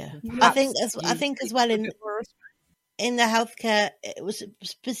 Yeah, I think as well in the healthcare, it was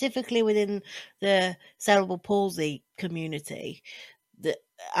specifically within the cerebral palsy community,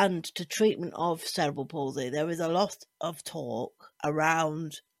 and to treatment of cerebral palsy, there is a lot of talk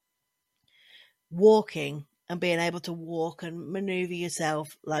around walking and being able to walk and maneuver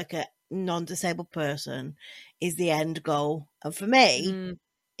yourself like a non-disabled person is the end goal. And for me,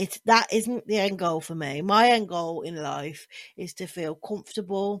 that isn't the end goal for me. My end goal in life is to feel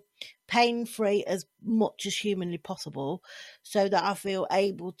comfortable, pain-free as much as humanly possible, so that I feel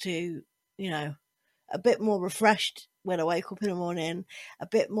able to, a bit more refreshed when I wake up in the morning, a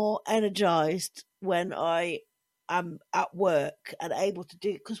bit more energized when I am at work and able to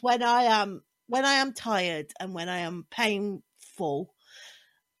do, because when I am tired and when I am painful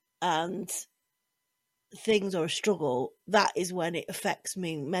and things are a struggle, that is when it affects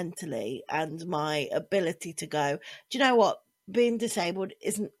me mentally and my ability to go, do you know what? Being disabled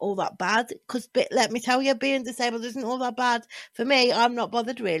isn't all that bad, because let me tell you, being disabled isn't all that bad. For me, I'm not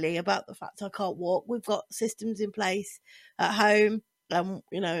bothered really about the fact I can't walk. We've got systems in place at home,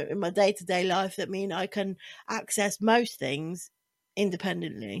 in my day-to-day life that mean I can access most things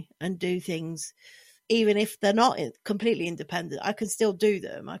independently and do things. Even if they're not completely independent, I can still do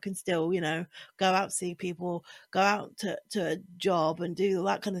them. I can still, go out, see people, go out to a job and do all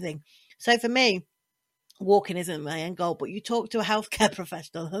that kind of thing. So for me, walking isn't my end goal. But you talk to a healthcare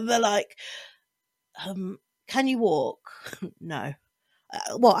professional and they're like, can you walk? No.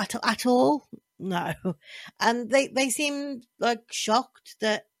 What, at all? No. And they seem like shocked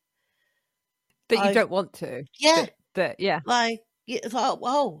that you don't want to. Yeah. Yeah. Like, it's like,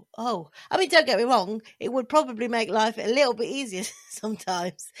 oh. I mean, don't get me wrong. It would probably make life a little bit easier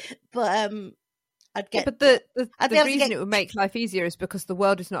sometimes. But I'd get. Yeah, but the reason it would make life easier is because the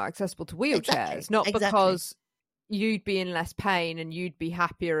world is not accessible to wheelchairs, not because you'd be in less pain and you'd be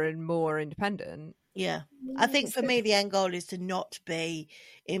happier and more independent. Yeah. I think for me, the end goal is to not be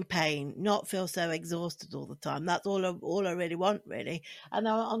in pain, not feel so exhausted all the time. That's all I really want, really. And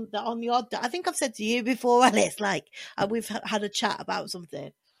on the odd, I think I've said to you before, Alice, like, we've had a chat about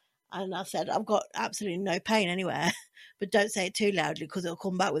something, and I said, I've got absolutely no pain anywhere, but don't say it too loudly because it'll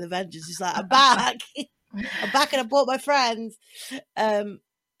come back with a vengeance. It's like, I'm back. I'm back and I brought my friends. That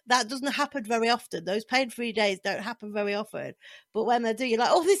doesn't happen very often. Those pain-free days don't happen very often. But when they do, you're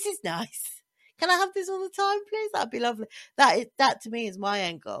like, oh, this is nice. Can I have this all the time, please? That'd be lovely. That to me is my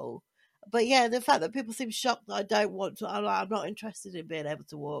end goal. But yeah, the fact that people seem shocked that I don't want to, I'm not interested in being able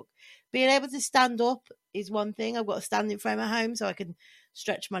to walk. Being able to stand up is one thing. I've got a standing frame at home so I can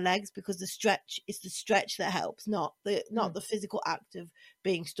stretch my legs, because the stretch that helps, not the physical act of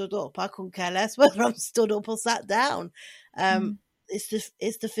being stood up. I couldn't care less whether I'm stood up or sat down.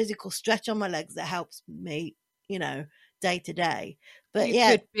 It's the physical stretch on my legs that helps me, day to day. But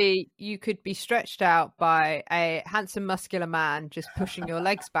you could be stretched out by a handsome muscular man just pushing your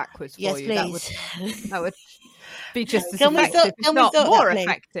legs backwards for you. Please. That would be just as effective, if not more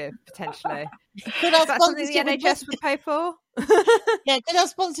effective, potentially. Could our something the NHS would pay for? Yeah, could our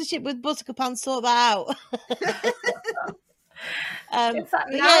sponsorship with Buttercup and sort that out? It's that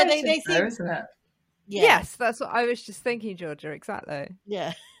narrative, they seem, isn't it? Yeah. Yes, that's what I was just thinking, Georgia. Exactly.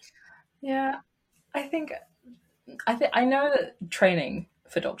 Yeah. Yeah, I know that training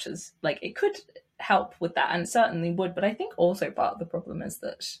for doctors, like, it could help with that, and certainly would, but I think also part of the problem is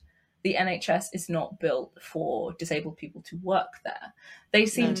that the NHS is not built for disabled people to work there. They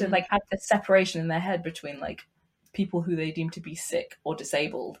seem to like have this separation in their head between like people who they deem to be sick or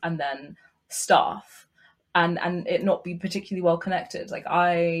disabled and then staff, and it not be particularly well connected. Like,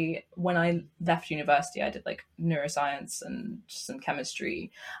 when I left university, I did like neuroscience and some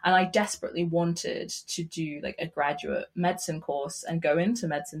chemistry, and I desperately wanted to do like a graduate medicine course and go into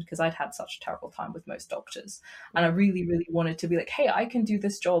medicine because I'd had such a terrible time with most doctors, and I really, really wanted to be like, hey, I can do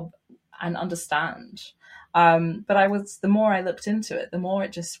this job and understand. But the more I looked into it, the more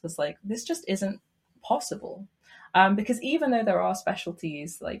it just was like, this just isn't possible. Because even though there are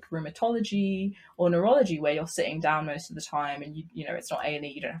specialties like rheumatology or neurology where you're sitting down most of the time and you know it's not A&E,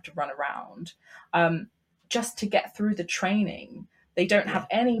 you don't have to run around, just to get through the training, they don't have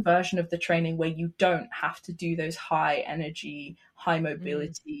any version of the training where you don't have to do those high energy, high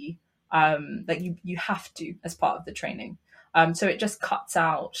mobility, that you have to as part of the training. So it just cuts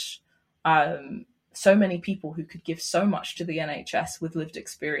out so many people who could give so much to the NHS with lived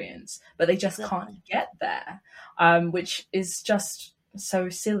experience, but they just can't get there, which is just so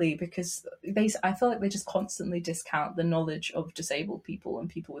silly, because I feel like they just constantly discount the knowledge of disabled people and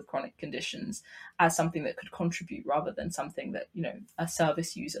people with chronic conditions as something that could contribute rather than something that, you know, a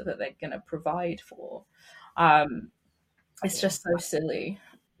service user that they're going to provide for. It's just so silly.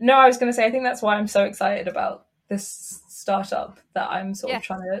 No, I was going to say, I think that's why I'm so excited about this startup that I'm sort of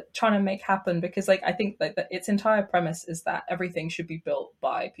trying to make happen, because like I think like its entire premise is that everything should be built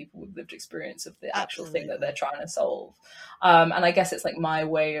by people with lived experience of the actual thing that they're trying to solve. And I guess it's like my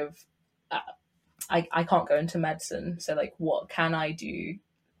way of I can't go into medicine, so like what can I do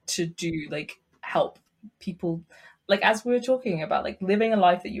to do like help people, like as we were talking about, like living a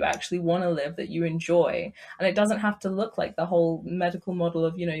life that you actually want to live, that you enjoy, and it doesn't have to look like the whole medical model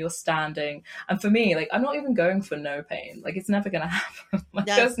of, you know, you're standing. And for me, like I'm not even going for no pain, like it's never gonna happen. Like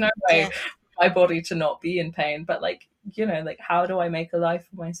there's no way for my body to not be in pain, but like, you know, like how do I make a life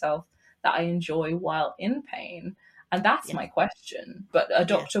for myself that I enjoy while in pain? And that's my question. But a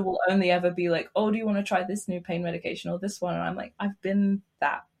doctor will only ever be like, oh, do you want to try this new pain medication or this one? And I'm like, I've been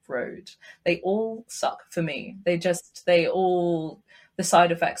that road. They all suck for me. The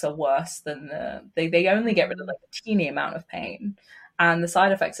side effects are worse than they only get rid of like a teeny amount of pain, and the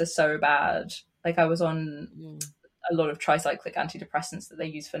side effects are so bad. Like I was on a lot of tricyclic antidepressants that they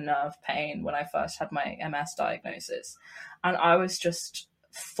use for nerve pain when I first had my MS diagnosis, and I was just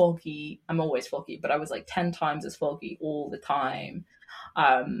foggy. I'm always foggy, but I was like 10 times as foggy all the time.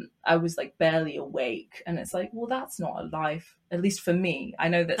 I was like barely awake, and it's like, well, that's not a life, at least for me. I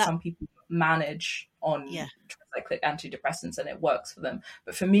know that some people manage on tricyclic antidepressants and it works for them,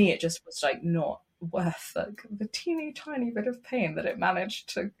 but for me it just was like not worth like the teeny tiny bit of pain that it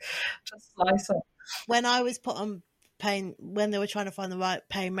managed to just slice off. When I was put on pain, when they were trying to find the right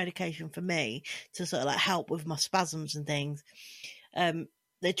pain medication for me to sort of like help with my spasms and things,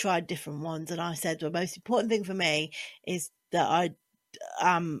 they tried different ones, and I said the most important thing for me is that I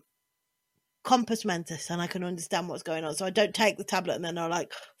compass mentis and I can understand what's going on, so I don't take the tablet and then I'm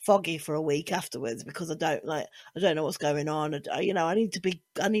like foggy for a week afterwards because I don't know what's going on. You know, I need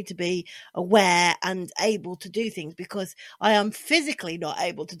to be aware and able to do things, because I am physically not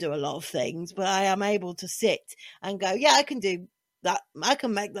able to do a lot of things, but I am able to sit and go, yeah, I can do that, I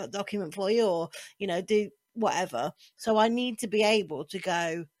can make that document for you, or, you know, do whatever. So I need to be able to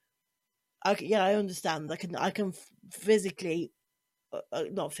go, okay, yeah, I understand, I can physically,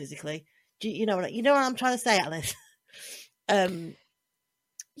 not physically, you know what I'm trying to say, Alice?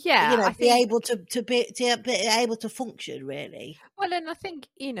 Yeah, you know, I be think, able to be able to function, really. Well, and I think,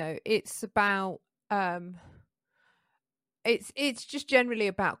 you know, it's about it's just generally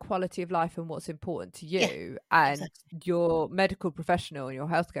about quality of life and what's important to you, and your medical professional and your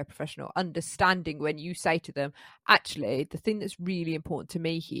healthcare professional understanding when you say to them, actually, the thing that's really important to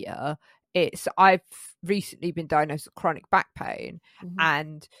me here, I've recently been diagnosed with chronic back pain,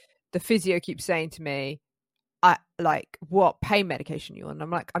 and the physio keeps saying to me, what pain medication are you on? And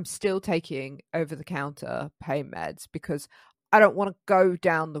I'm like, I'm still taking over-the-counter pain meds because I don't want to go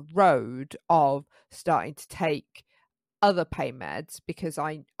down the road of starting to take other pain meds, because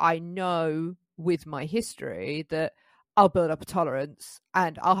I know with my history that I'll build up a tolerance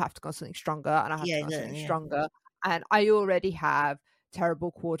and I'll have to go on something stronger, and I'll have to go on something stronger. And I already have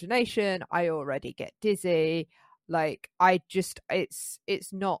terrible coordination. I already get dizzy. Like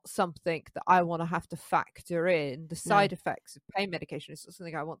it's not something that I want to have to factor in. The side effects of pain medication is not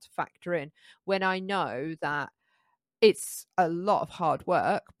something I want to factor in when I know that it's a lot of hard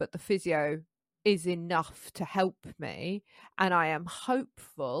work, but the physio is enough to help me, and I am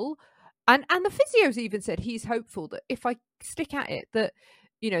hopeful. And the physio's even said he's hopeful that if I stick at it, that,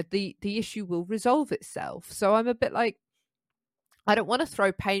 you know, the issue will resolve itself. So I'm a bit like, I don't want to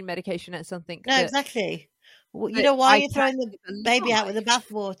throw pain medication at something. No, exactly. Well, you know, why you're throwing the baby out with the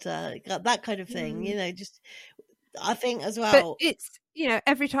bathwater, that kind of thing. You know, just, I think as well. But it's, you know,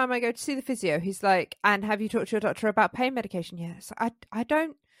 every time I go to see the physio, he's like, and have you talked to your doctor about pain medication yet? So I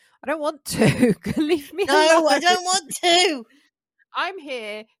don't want to. Leave me alone. No, I don't want to. I'm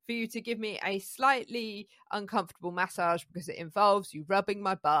here for you to give me a slightly uncomfortable massage because it involves you rubbing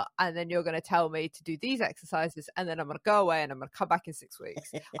my butt, and then you're going to tell me to do these exercises, and then I'm going to go away and I'm going to come back in 6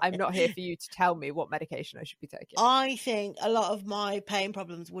 weeks. I'm not here for you to tell me what medication I should be taking. I think a lot of my pain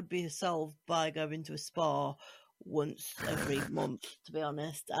problems would be solved by going to a spa once every month, to be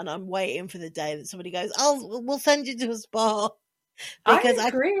honest. And I'm waiting for the day that somebody goes, "Oh, we'll send you to a spa." Because I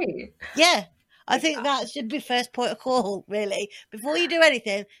agree. I think that should be first point of call, really. Before you do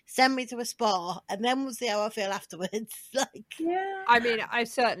anything, send me to a spa, and then we'll see how I feel afterwards. I mean, I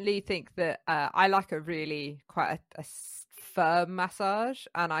certainly think that I like a really quite a firm massage,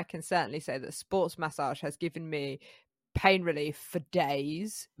 and I can certainly say that sports massage has given me pain relief for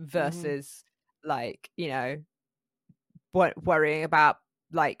days versus like, you know, worrying about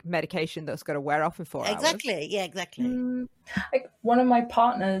like medication that's going to wear off in 4 hours. Exactly. Yeah, exactly. Like one of my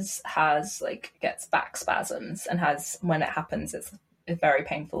partners gets back spasms, and when it happens, it's very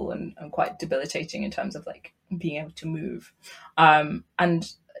painful and quite debilitating in terms of like being able to move.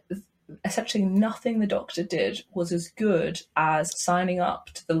 And essentially nothing the doctor did was as good as signing up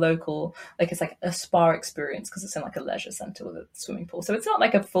to the local, like it's like a spa experience, because it's in like a leisure center with a swimming pool. So it's not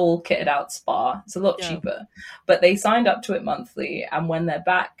like a full kitted out spa. It's a lot cheaper, but they signed up to it monthly. And when their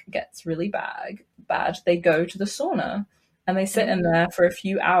back gets really bad, they go to the sauna and they sit in there for a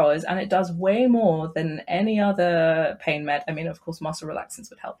few hours, and it does way more than any other pain med. I mean, of course, muscle relaxants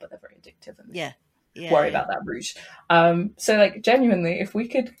would help, but they're very addictive. And worry about that route. So like genuinely, if we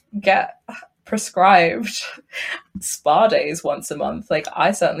could get prescribed spa days once a month, like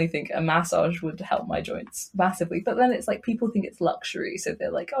I certainly think a massage would help my joints massively. But then it's like people think it's luxury, so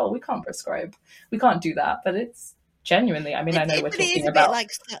they're like, oh, we can't do that. But it's genuinely, I mean, I know we're talking about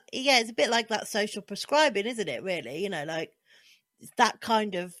it's a bit like that social prescribing, isn't it, really? You know, like it's that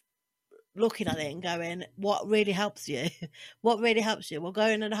kind of looking at it and going, what really helps you? Well,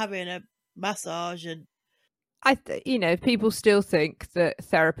 going and having a massage. And you know, people still think that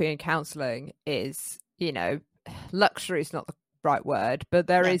therapy and counselling is, you know, luxury is not the right word, but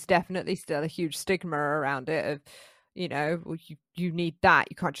there is definitely still a huge stigma around it of, you know, you need that.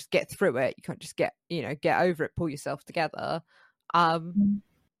 You can't just get through it. You can't just get over it, pull yourself together.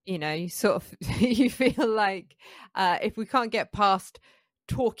 You know, you sort of you feel like if we can't get past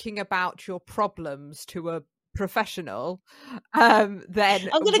talking about your problems to a professional, then I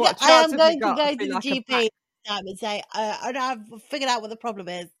am going to go to the GP and say, I've figured out what the problem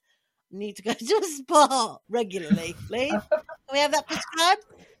is. I need to go to a spa regularly, please. Can we have that prescribed?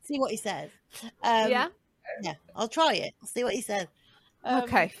 See what he says. Yeah, I'll try it. I'll see what he says.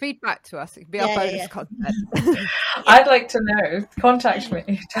 Okay, feedback to us. It can be our bonus content. I'd like to know. Contact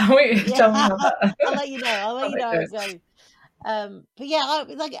me. Tell me about that. I'll let you know. I'll let you know how it goes. But yeah,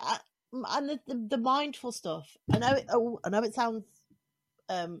 and the mindful stuff. I know it sounds.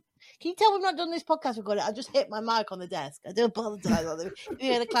 Can you tell we've not done this podcast recording? I just hit my mic on the desk. I do apologise. If you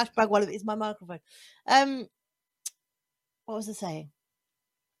hear the clash bag while it's my microphone. What was I saying?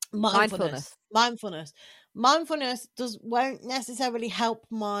 Mindfulness won't necessarily help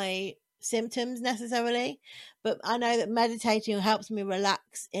my symptoms necessarily, but I know that meditating helps me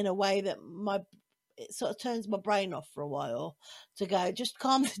relax in a way that it sort of turns my brain off for a while to go, just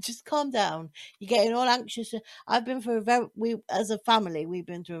calm down. You're getting all anxious. I've been through as a family, we've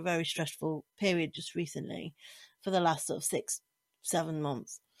been through a very stressful period just recently for the last sort of 6-7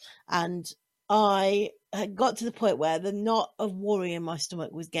 months. And I had got to the point where the knot of worry in my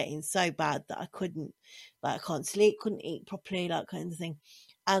stomach was getting so bad that I can't sleep, couldn't eat properly, that kind of thing.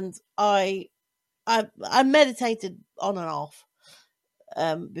 And I meditated on and off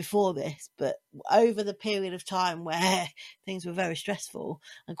before this, but over the period of time where things were very stressful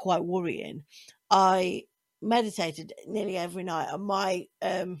and quite worrying, I meditated nearly every night, and my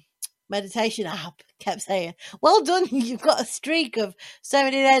meditation app kept saying, well done, you've got a streak of so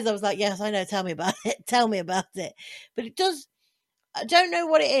many days. I was like, yes, I know, tell me about it. But it does, I don't know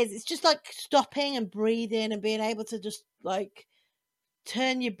what it is. It's just like stopping and breathing and being able to just like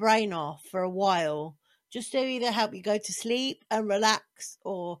turn your brain off for a while, just to either help you go to sleep and relax,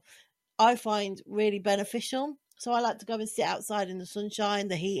 or I find really beneficial. So I like to go and sit outside in the sunshine.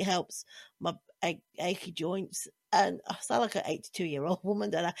 The heat helps my achy joints. And I sound like an 82-year-old woman,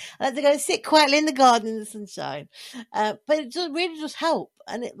 don't I? I like to go and sit quietly in the garden in the sunshine. But it really does help.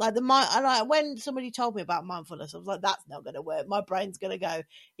 And it when somebody told me about mindfulness, I was like, that's not going to work. My brain's going to go,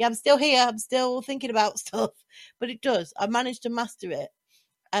 yeah, I'm still here. I'm still thinking about stuff. But it does. I managed to master it.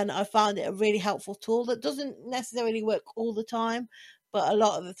 And I found it a really helpful tool that doesn't necessarily work all the time, but a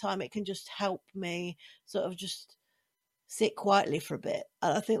lot of the time it can just help me sort of just sit quietly for a bit.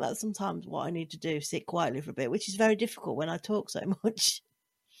 And I think that's sometimes what I need to do, sit quietly for a bit, which is very difficult when I talk so much.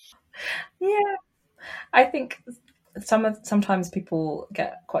 Yeah, I think sometimes people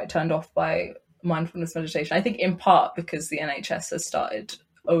get quite turned off by mindfulness meditation. I think in part because the NHS has started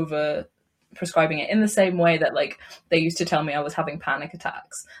over prescribing it in the same way that like they used to tell me I was having panic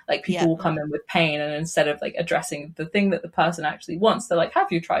attacks. Like people will come in with pain, and instead of like addressing the thing that the person actually wants, they're like,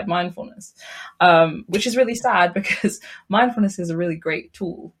 have you tried mindfulness? Which is really sad because mindfulness is a really great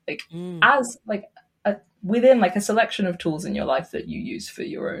tool, like as like within like a selection of tools in your life that you use for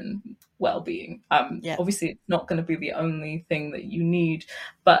your own well-being. Obviously it's not going to be the only thing that you need,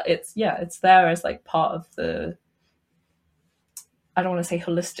 but it's there as like part of the, I don't want to say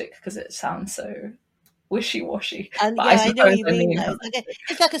holistic because it sounds so wishy-washy. And but I know what you mean.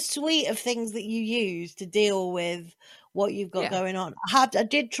 It's like a suite of things that you use to deal with what you've got going on. I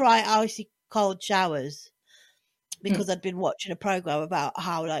did try icy cold showers because I'd been watching a program about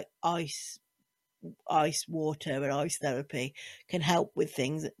how like ice water and ice therapy can help with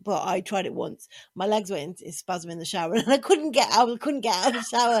things, but I tried it once. My legs went into spasm in the shower, and I couldn't get out of the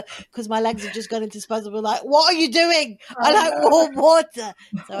shower because my legs had just gone into spasm. I'm like, what are you doing? I like warm water.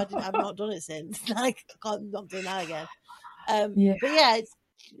 So I've not done it since. Like, I'm not doing that again. But it's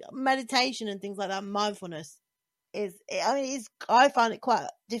meditation and things like that. Mindfulness I find it quite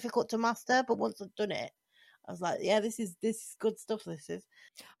difficult to master, but once I've done it, I was like, yeah, this is good stuff. This is.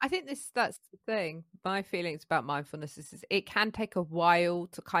 I think that's the thing. My feelings about mindfulness is it can take a while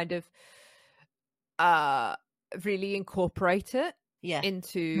to kind of really incorporate it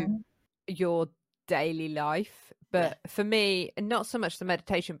into your daily life. But for me, not so much the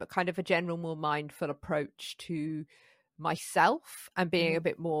meditation, but kind of a general, more mindful approach to myself and being a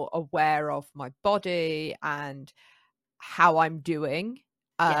bit more aware of my body and how I'm doing,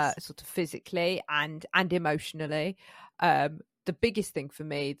 sort of physically and emotionally. The biggest thing for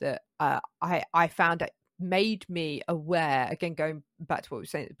me that I found it made me aware, again, going back to what we were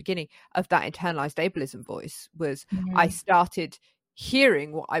saying at the beginning, of that internalized ableism voice was I started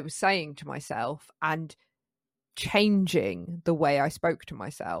hearing what I was saying to myself and changing the way I spoke to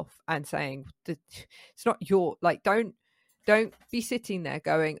myself and saying that it's not your, like, don't be sitting there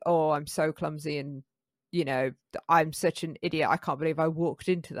going, oh, I'm so clumsy and I'm such an idiot, I can't believe I walked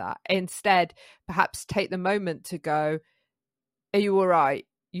into that. Instead, perhaps take the moment to go, are you all right?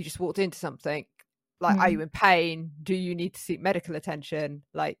 You just walked into something. Like, are you in pain? Do you need to seek medical attention?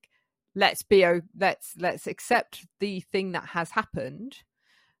 Like, let's accept the thing that has happened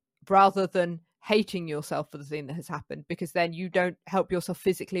rather than hating yourself for the thing that has happened, because then you don't help yourself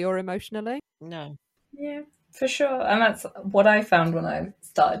physically or emotionally. No. Yeah, for sure. And that's what I found when I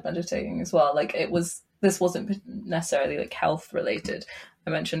started meditating as well. Like, this wasn't necessarily like health related. I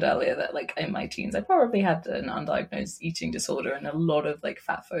mentioned earlier that like in my teens, I probably had an undiagnosed eating disorder and a lot of like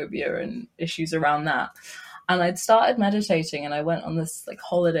fat phobia and issues around that. And I'd started meditating, and I went on this like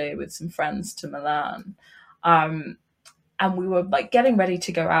holiday with some friends to Milan. And we were like getting ready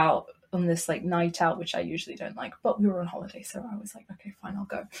to go out on this like night out, which I usually don't like, but we were on holiday. So I was like, okay, fine, I'll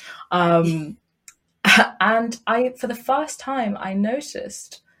go. And for the first time, I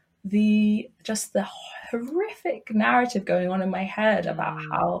noticed the horrific narrative going on in my head about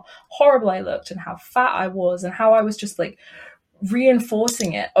how horrible I looked and how fat I was and how I was just like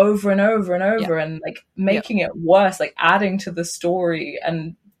reinforcing it over and over and over and like making it worse, like adding to the story,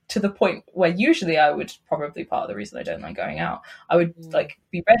 and to the point where usually I would, probably part of the reason I don't like going out, I would like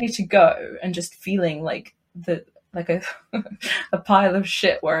be ready to go and just feeling like a pile of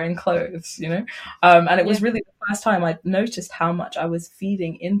shit wearing clothes, and it was really the first time I'd noticed how much I was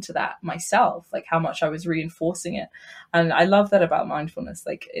feeding into that myself, like how much I was reinforcing it. And I love that about mindfulness.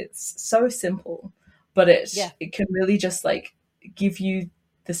 Like, it's so simple, but it can really just like give you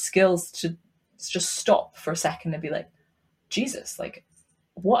the skills to just stop for a second and be like, Jesus, like,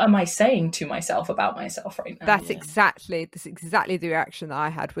 what am I saying to myself about myself right now? That's exactly the reaction that I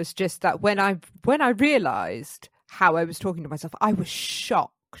had, was just that when I realized how I was talking to myself, I was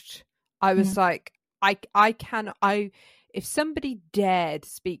shocked. I was like, if somebody dared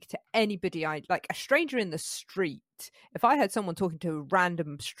speak to anybody, like a stranger in the street, if I had someone talking to a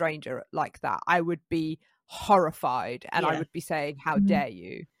random stranger like that, I would be horrified, and I would be saying, how dare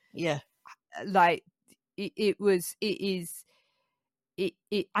you? Yeah. Like, it's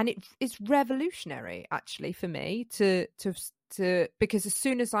revolutionary actually for me to because as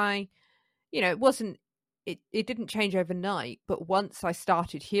soon as I, it didn't change overnight, but once I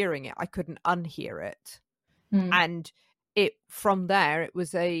started hearing it, I couldn't unhear it. And from there, it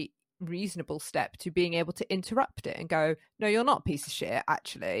was a reasonable step to being able to interrupt it and go, no, you're not a piece of shit.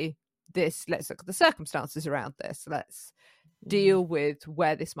 Actually, let's look at the circumstances around this. Let's deal with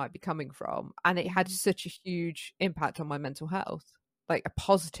where this might be coming from. And it had such a huge impact on my mental health, like a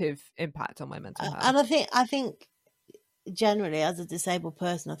positive impact on my mental health. And I think generally, as a disabled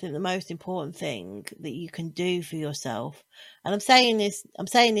person, I think the most important thing that you can do for yourself, and I'm saying this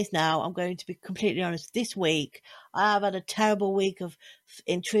now, I'm going to be completely honest, this week I have had a terrible week of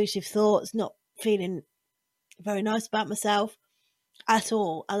intrusive thoughts, not feeling very nice about myself at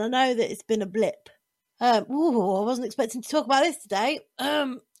all, and I know that it's been a blip. I wasn't expecting to talk about this today.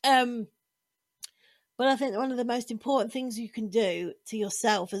 But I think one of the most important things you can do to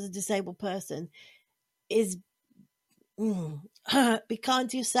yourself as a disabled person is be kind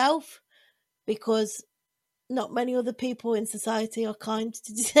to yourself, because not many other people in society are kind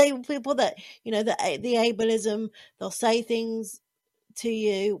to disabled people. That, you know, the ableism, they'll say things to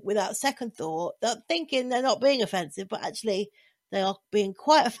you without second thought, they're thinking they're not being offensive, but actually they are being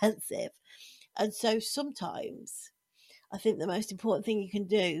quite offensive. And so sometimes I think the most important thing you can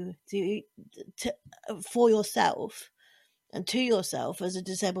do to for yourself and to yourself as a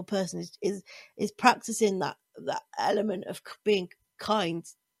disabled person is practicing that element of being kind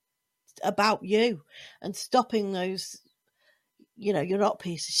about you, and stopping those, you know, you're not a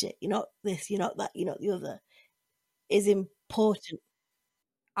piece of shit, you're not this, you're not that, you're not the other, is important.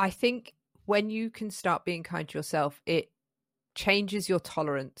 I think when you can start being kind to yourself, it changes your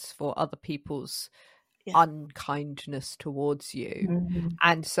tolerance for other people's unkindness towards you.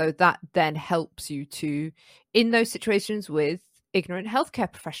 And so that then helps you to, in those situations with ignorant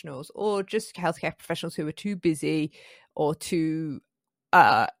healthcare professionals, or just healthcare professionals who are too busy or too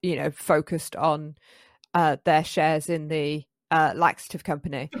focused on their shares in the laxative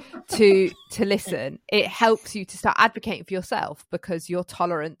company to listen, it helps you to start advocating for yourself, because your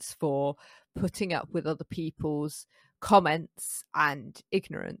tolerance for putting up with other people's comments and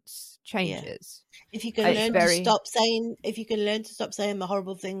ignorance changes. If you can learn to stop saying the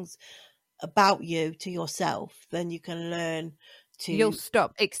horrible things about you to yourself, then you can learn to, you'll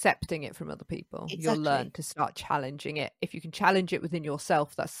stop accepting it from other people. Exactly. You'll learn to start challenging it. If you can challenge it within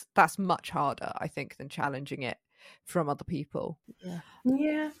yourself, that's much harder, I think, than challenging it from other people.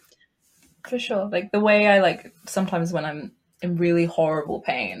 Yeah, for sure. Like the way I, like, sometimes when I'm in really horrible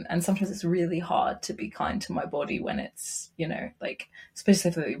pain, and sometimes it's really hard to be kind to my body when it's, you know, like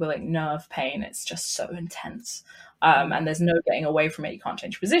specifically with like nerve pain, it's just so intense, and there's no getting away from it. You can't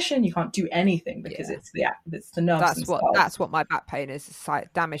change position, you can't do anything, because it's the nerves. That's what my back pain is,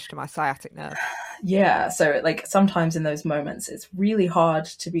 damage to my sciatic nerve. Yeah, so like sometimes in those moments it's really hard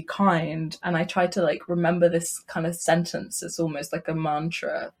to be kind, and I try to like remember this kind of sentence. It's almost like a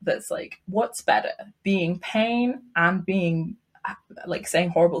mantra that's like, what's better, being pain and being like saying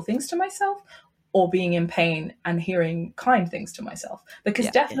horrible things to myself, or being in pain and hearing kind things to myself? Because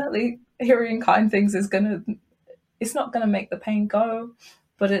definitely hearing kind things it's not gonna make the pain go,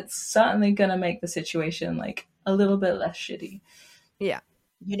 but it's certainly gonna make the situation like a little bit less shitty. Yeah,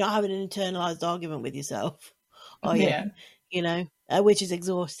 you're not having an internalized argument with yourself, are you? Yeah. You know, which is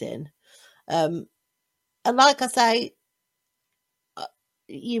exhausting. And like I say,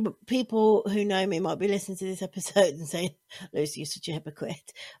 you people who know me might be listening to this episode and saying, "Lucy, you're such a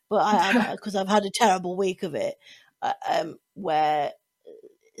hypocrite." But because I've had a terrible week of it, where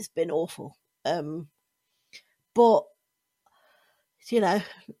it's been awful. But you know,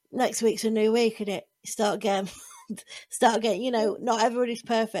 next week's a new week, and it start again. You know, not everybody's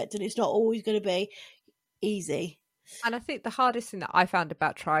perfect, and it's not always going to be easy. And I think the hardest thing that I found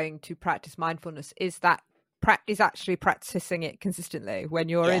about trying to practice mindfulness is that actually practicing it consistently when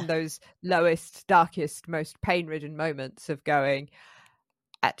you're in those lowest, darkest, most pain-ridden moments of going,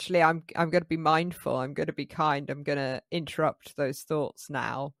 actually, I'm going to be mindful, I'm going to be kind, I'm going to interrupt those thoughts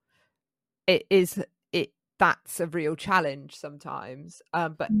now. That's a real challenge sometimes.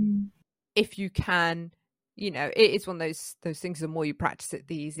 But if you can, you know, it is one of those things, the more you practice it,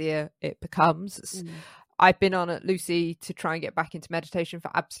 the easier it becomes. I've been on at Lucy to try and get back into meditation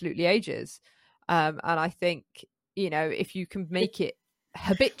for absolutely ages. And I think, you know, if you can make it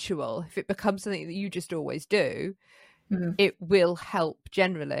habitual, if it becomes something that you just always do, it will help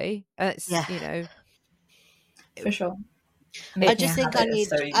generally. You know, for sure. I just think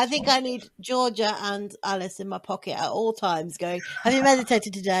I need Georgia and Alice in my pocket at all times going, have you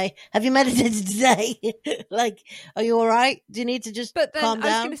meditated today? Have you meditated today? Like, are you all right? Do you need to just calm down? I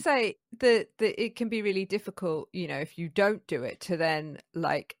was going to say that it can be really difficult, you know, if you don't do it, to then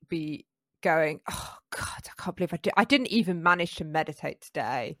like be going, oh God, I can't believe I didn't even manage to meditate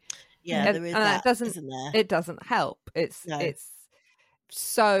today. Yeah, there is that, isn't there? It doesn't help. It's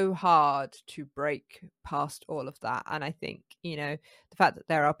so hard to break past all of that. And I think, you know, the fact that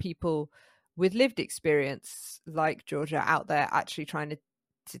there are people with lived experience like Georgia out there actually trying to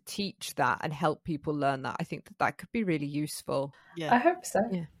teach that and help people learn that, I think that could be really useful. I hope so.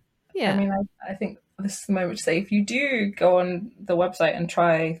 Yeah. I mean, I think this is the moment to say, if you do go on the website and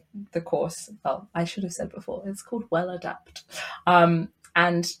try the course, well, I should have said before, it's called Well Adapt.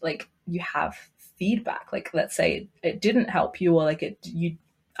 And like you have feedback, like let's say it didn't help you, or like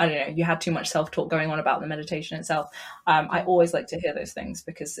I don't know, you had too much self-talk going on about the meditation itself. I always like to hear those things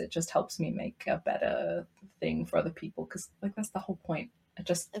because it just helps me make a better thing for other people, because like that's the whole point. I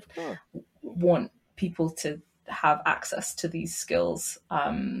just want people to have access to these skills,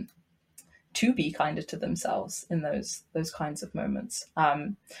 to be kinder to themselves in those kinds of moments.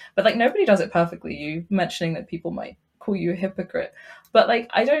 But like nobody does it perfectly. You mentioning that people might call you a hypocrite, but like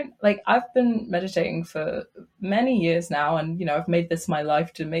I don't, like I've been meditating for many years now, and you know I've made this my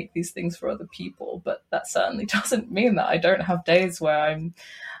life to make these things for other people, but that certainly doesn't mean that I don't have days where I'm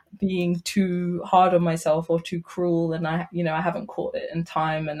being too hard on myself or too cruel, and I haven't caught it in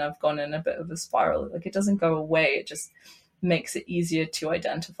time and I've gone in a bit of a spiral. Like it doesn't go away, it just makes it easier to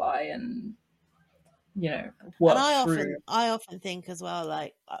identify and work through. I often think as well,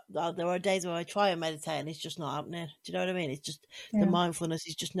 like there are days where I try and meditate and it's just not happening. Do you know what I mean? It's just the mindfulness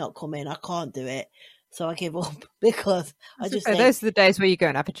is just not coming. I can't do it, so I give up because I just think, those are the days where you go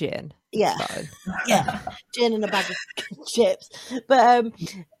and have a gin. Yeah, gin and a bag of chips. But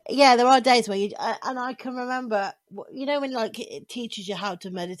there are days where and I can remember, when like it teaches you how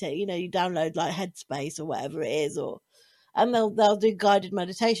to meditate. You download like Headspace or whatever it is, and they'll do guided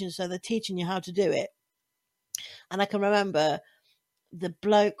meditation, so they're teaching you how to do it. And I can remember the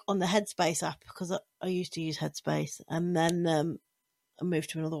bloke on the Headspace app, because I used to use Headspace, and then I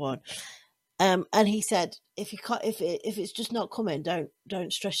moved to another one. And he said, if it's just not coming,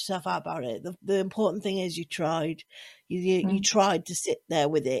 don't stress yourself out about it. The important thing is you tried. You tried to sit there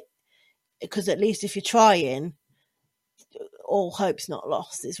with it, because at least if you're trying, all hope's not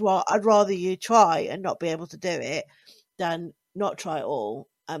lost. I'd rather you try and not be able to do it than not try at all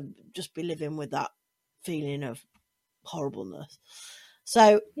and just be living with that feeling of horribleness.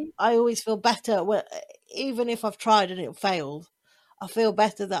 So I always feel better even if I've tried and it failed. I feel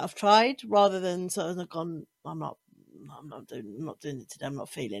better that I've tried, rather than sort of gone, I'm not doing it today, I'm not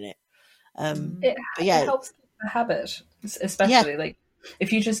feeling it. It helps keep the habit, especially like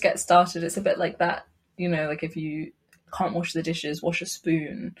if you just get started. It's a bit like that, like if you can't wash the dishes, wash a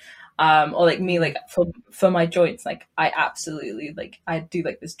spoon. Or like me, like for my joints, like I absolutely, like I do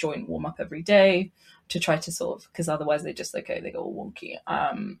like this joint warm up every day to try to sort of, because otherwise they just they go all wonky.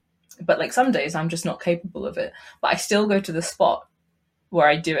 But like some days I'm just not capable of it, but I still go to the spot where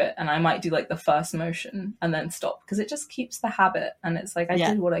I do it, and I might do like the first motion and then stop, because it just keeps the habit, and it's like I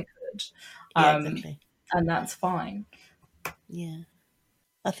did what I could. Exactly. And that's fine. Yeah,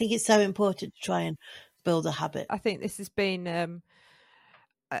 I think it's so important to try and build a habit. I think this has been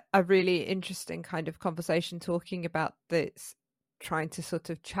a really interesting kind of conversation, talking about this, trying to sort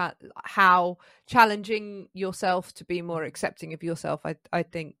of how challenging yourself to be more accepting of yourself. I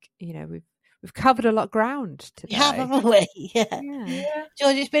think we've covered a lot of ground today. Haven't we? Yeah.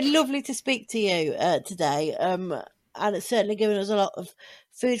 George, it's been lovely to speak to you today, and it's certainly given us a lot of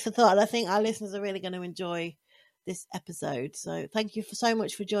food for thought, and I think our listeners are really going to enjoy this episode. So thank you so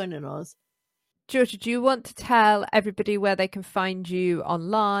much for joining us. Georgia, do you want to tell everybody where they can find you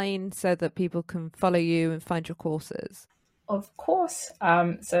online so that people can follow you and find your courses? Of course.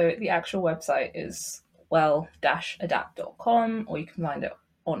 So the actual website is well-adapt.com, or you can find it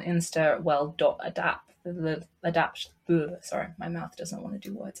on Insta at well.adapt. Sorry, my mouth doesn't want to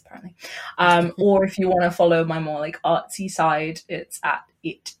do words apparently. Or if you want to follow my more like artsy side, it's at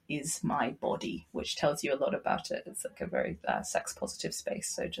It Is My Body, which tells you a lot about it. It's like a very sex positive space.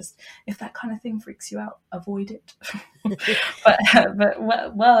 So just if that kind of thing freaks you out, avoid it. but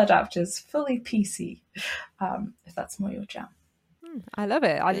Well Adapt is fully PC, if that's more your jam. I love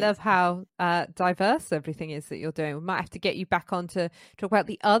it. I love how diverse everything is that you're doing. We might have to get you back on to talk about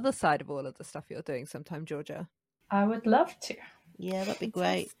the other side of all of the stuff you're doing sometime, Georgia. I would love to. Yeah, that'd be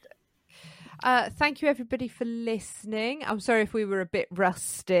great. Thank you everybody for listening. I'm sorry if we were a bit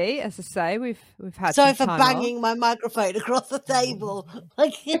rusty. As I say, we've had sorry some for time banging off. my microphone across the table.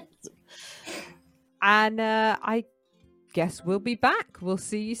 And I guess we'll be back. We'll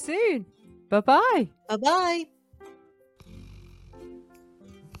see you soon. Bye-bye. Bye-bye.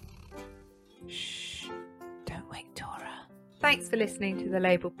 Shh, don't wake Dora. Thanks for listening to the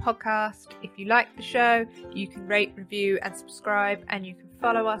Labelled Podcast. If you like the show, you can rate, review and subscribe, and you can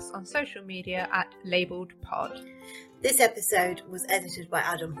follow us on social media at Labelled Pod. This episode was edited by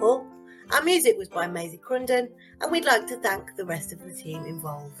Adam Hall. Our music was by Maisie Crunden, and we'd like to thank the rest of the team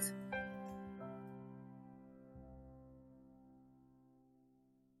involved.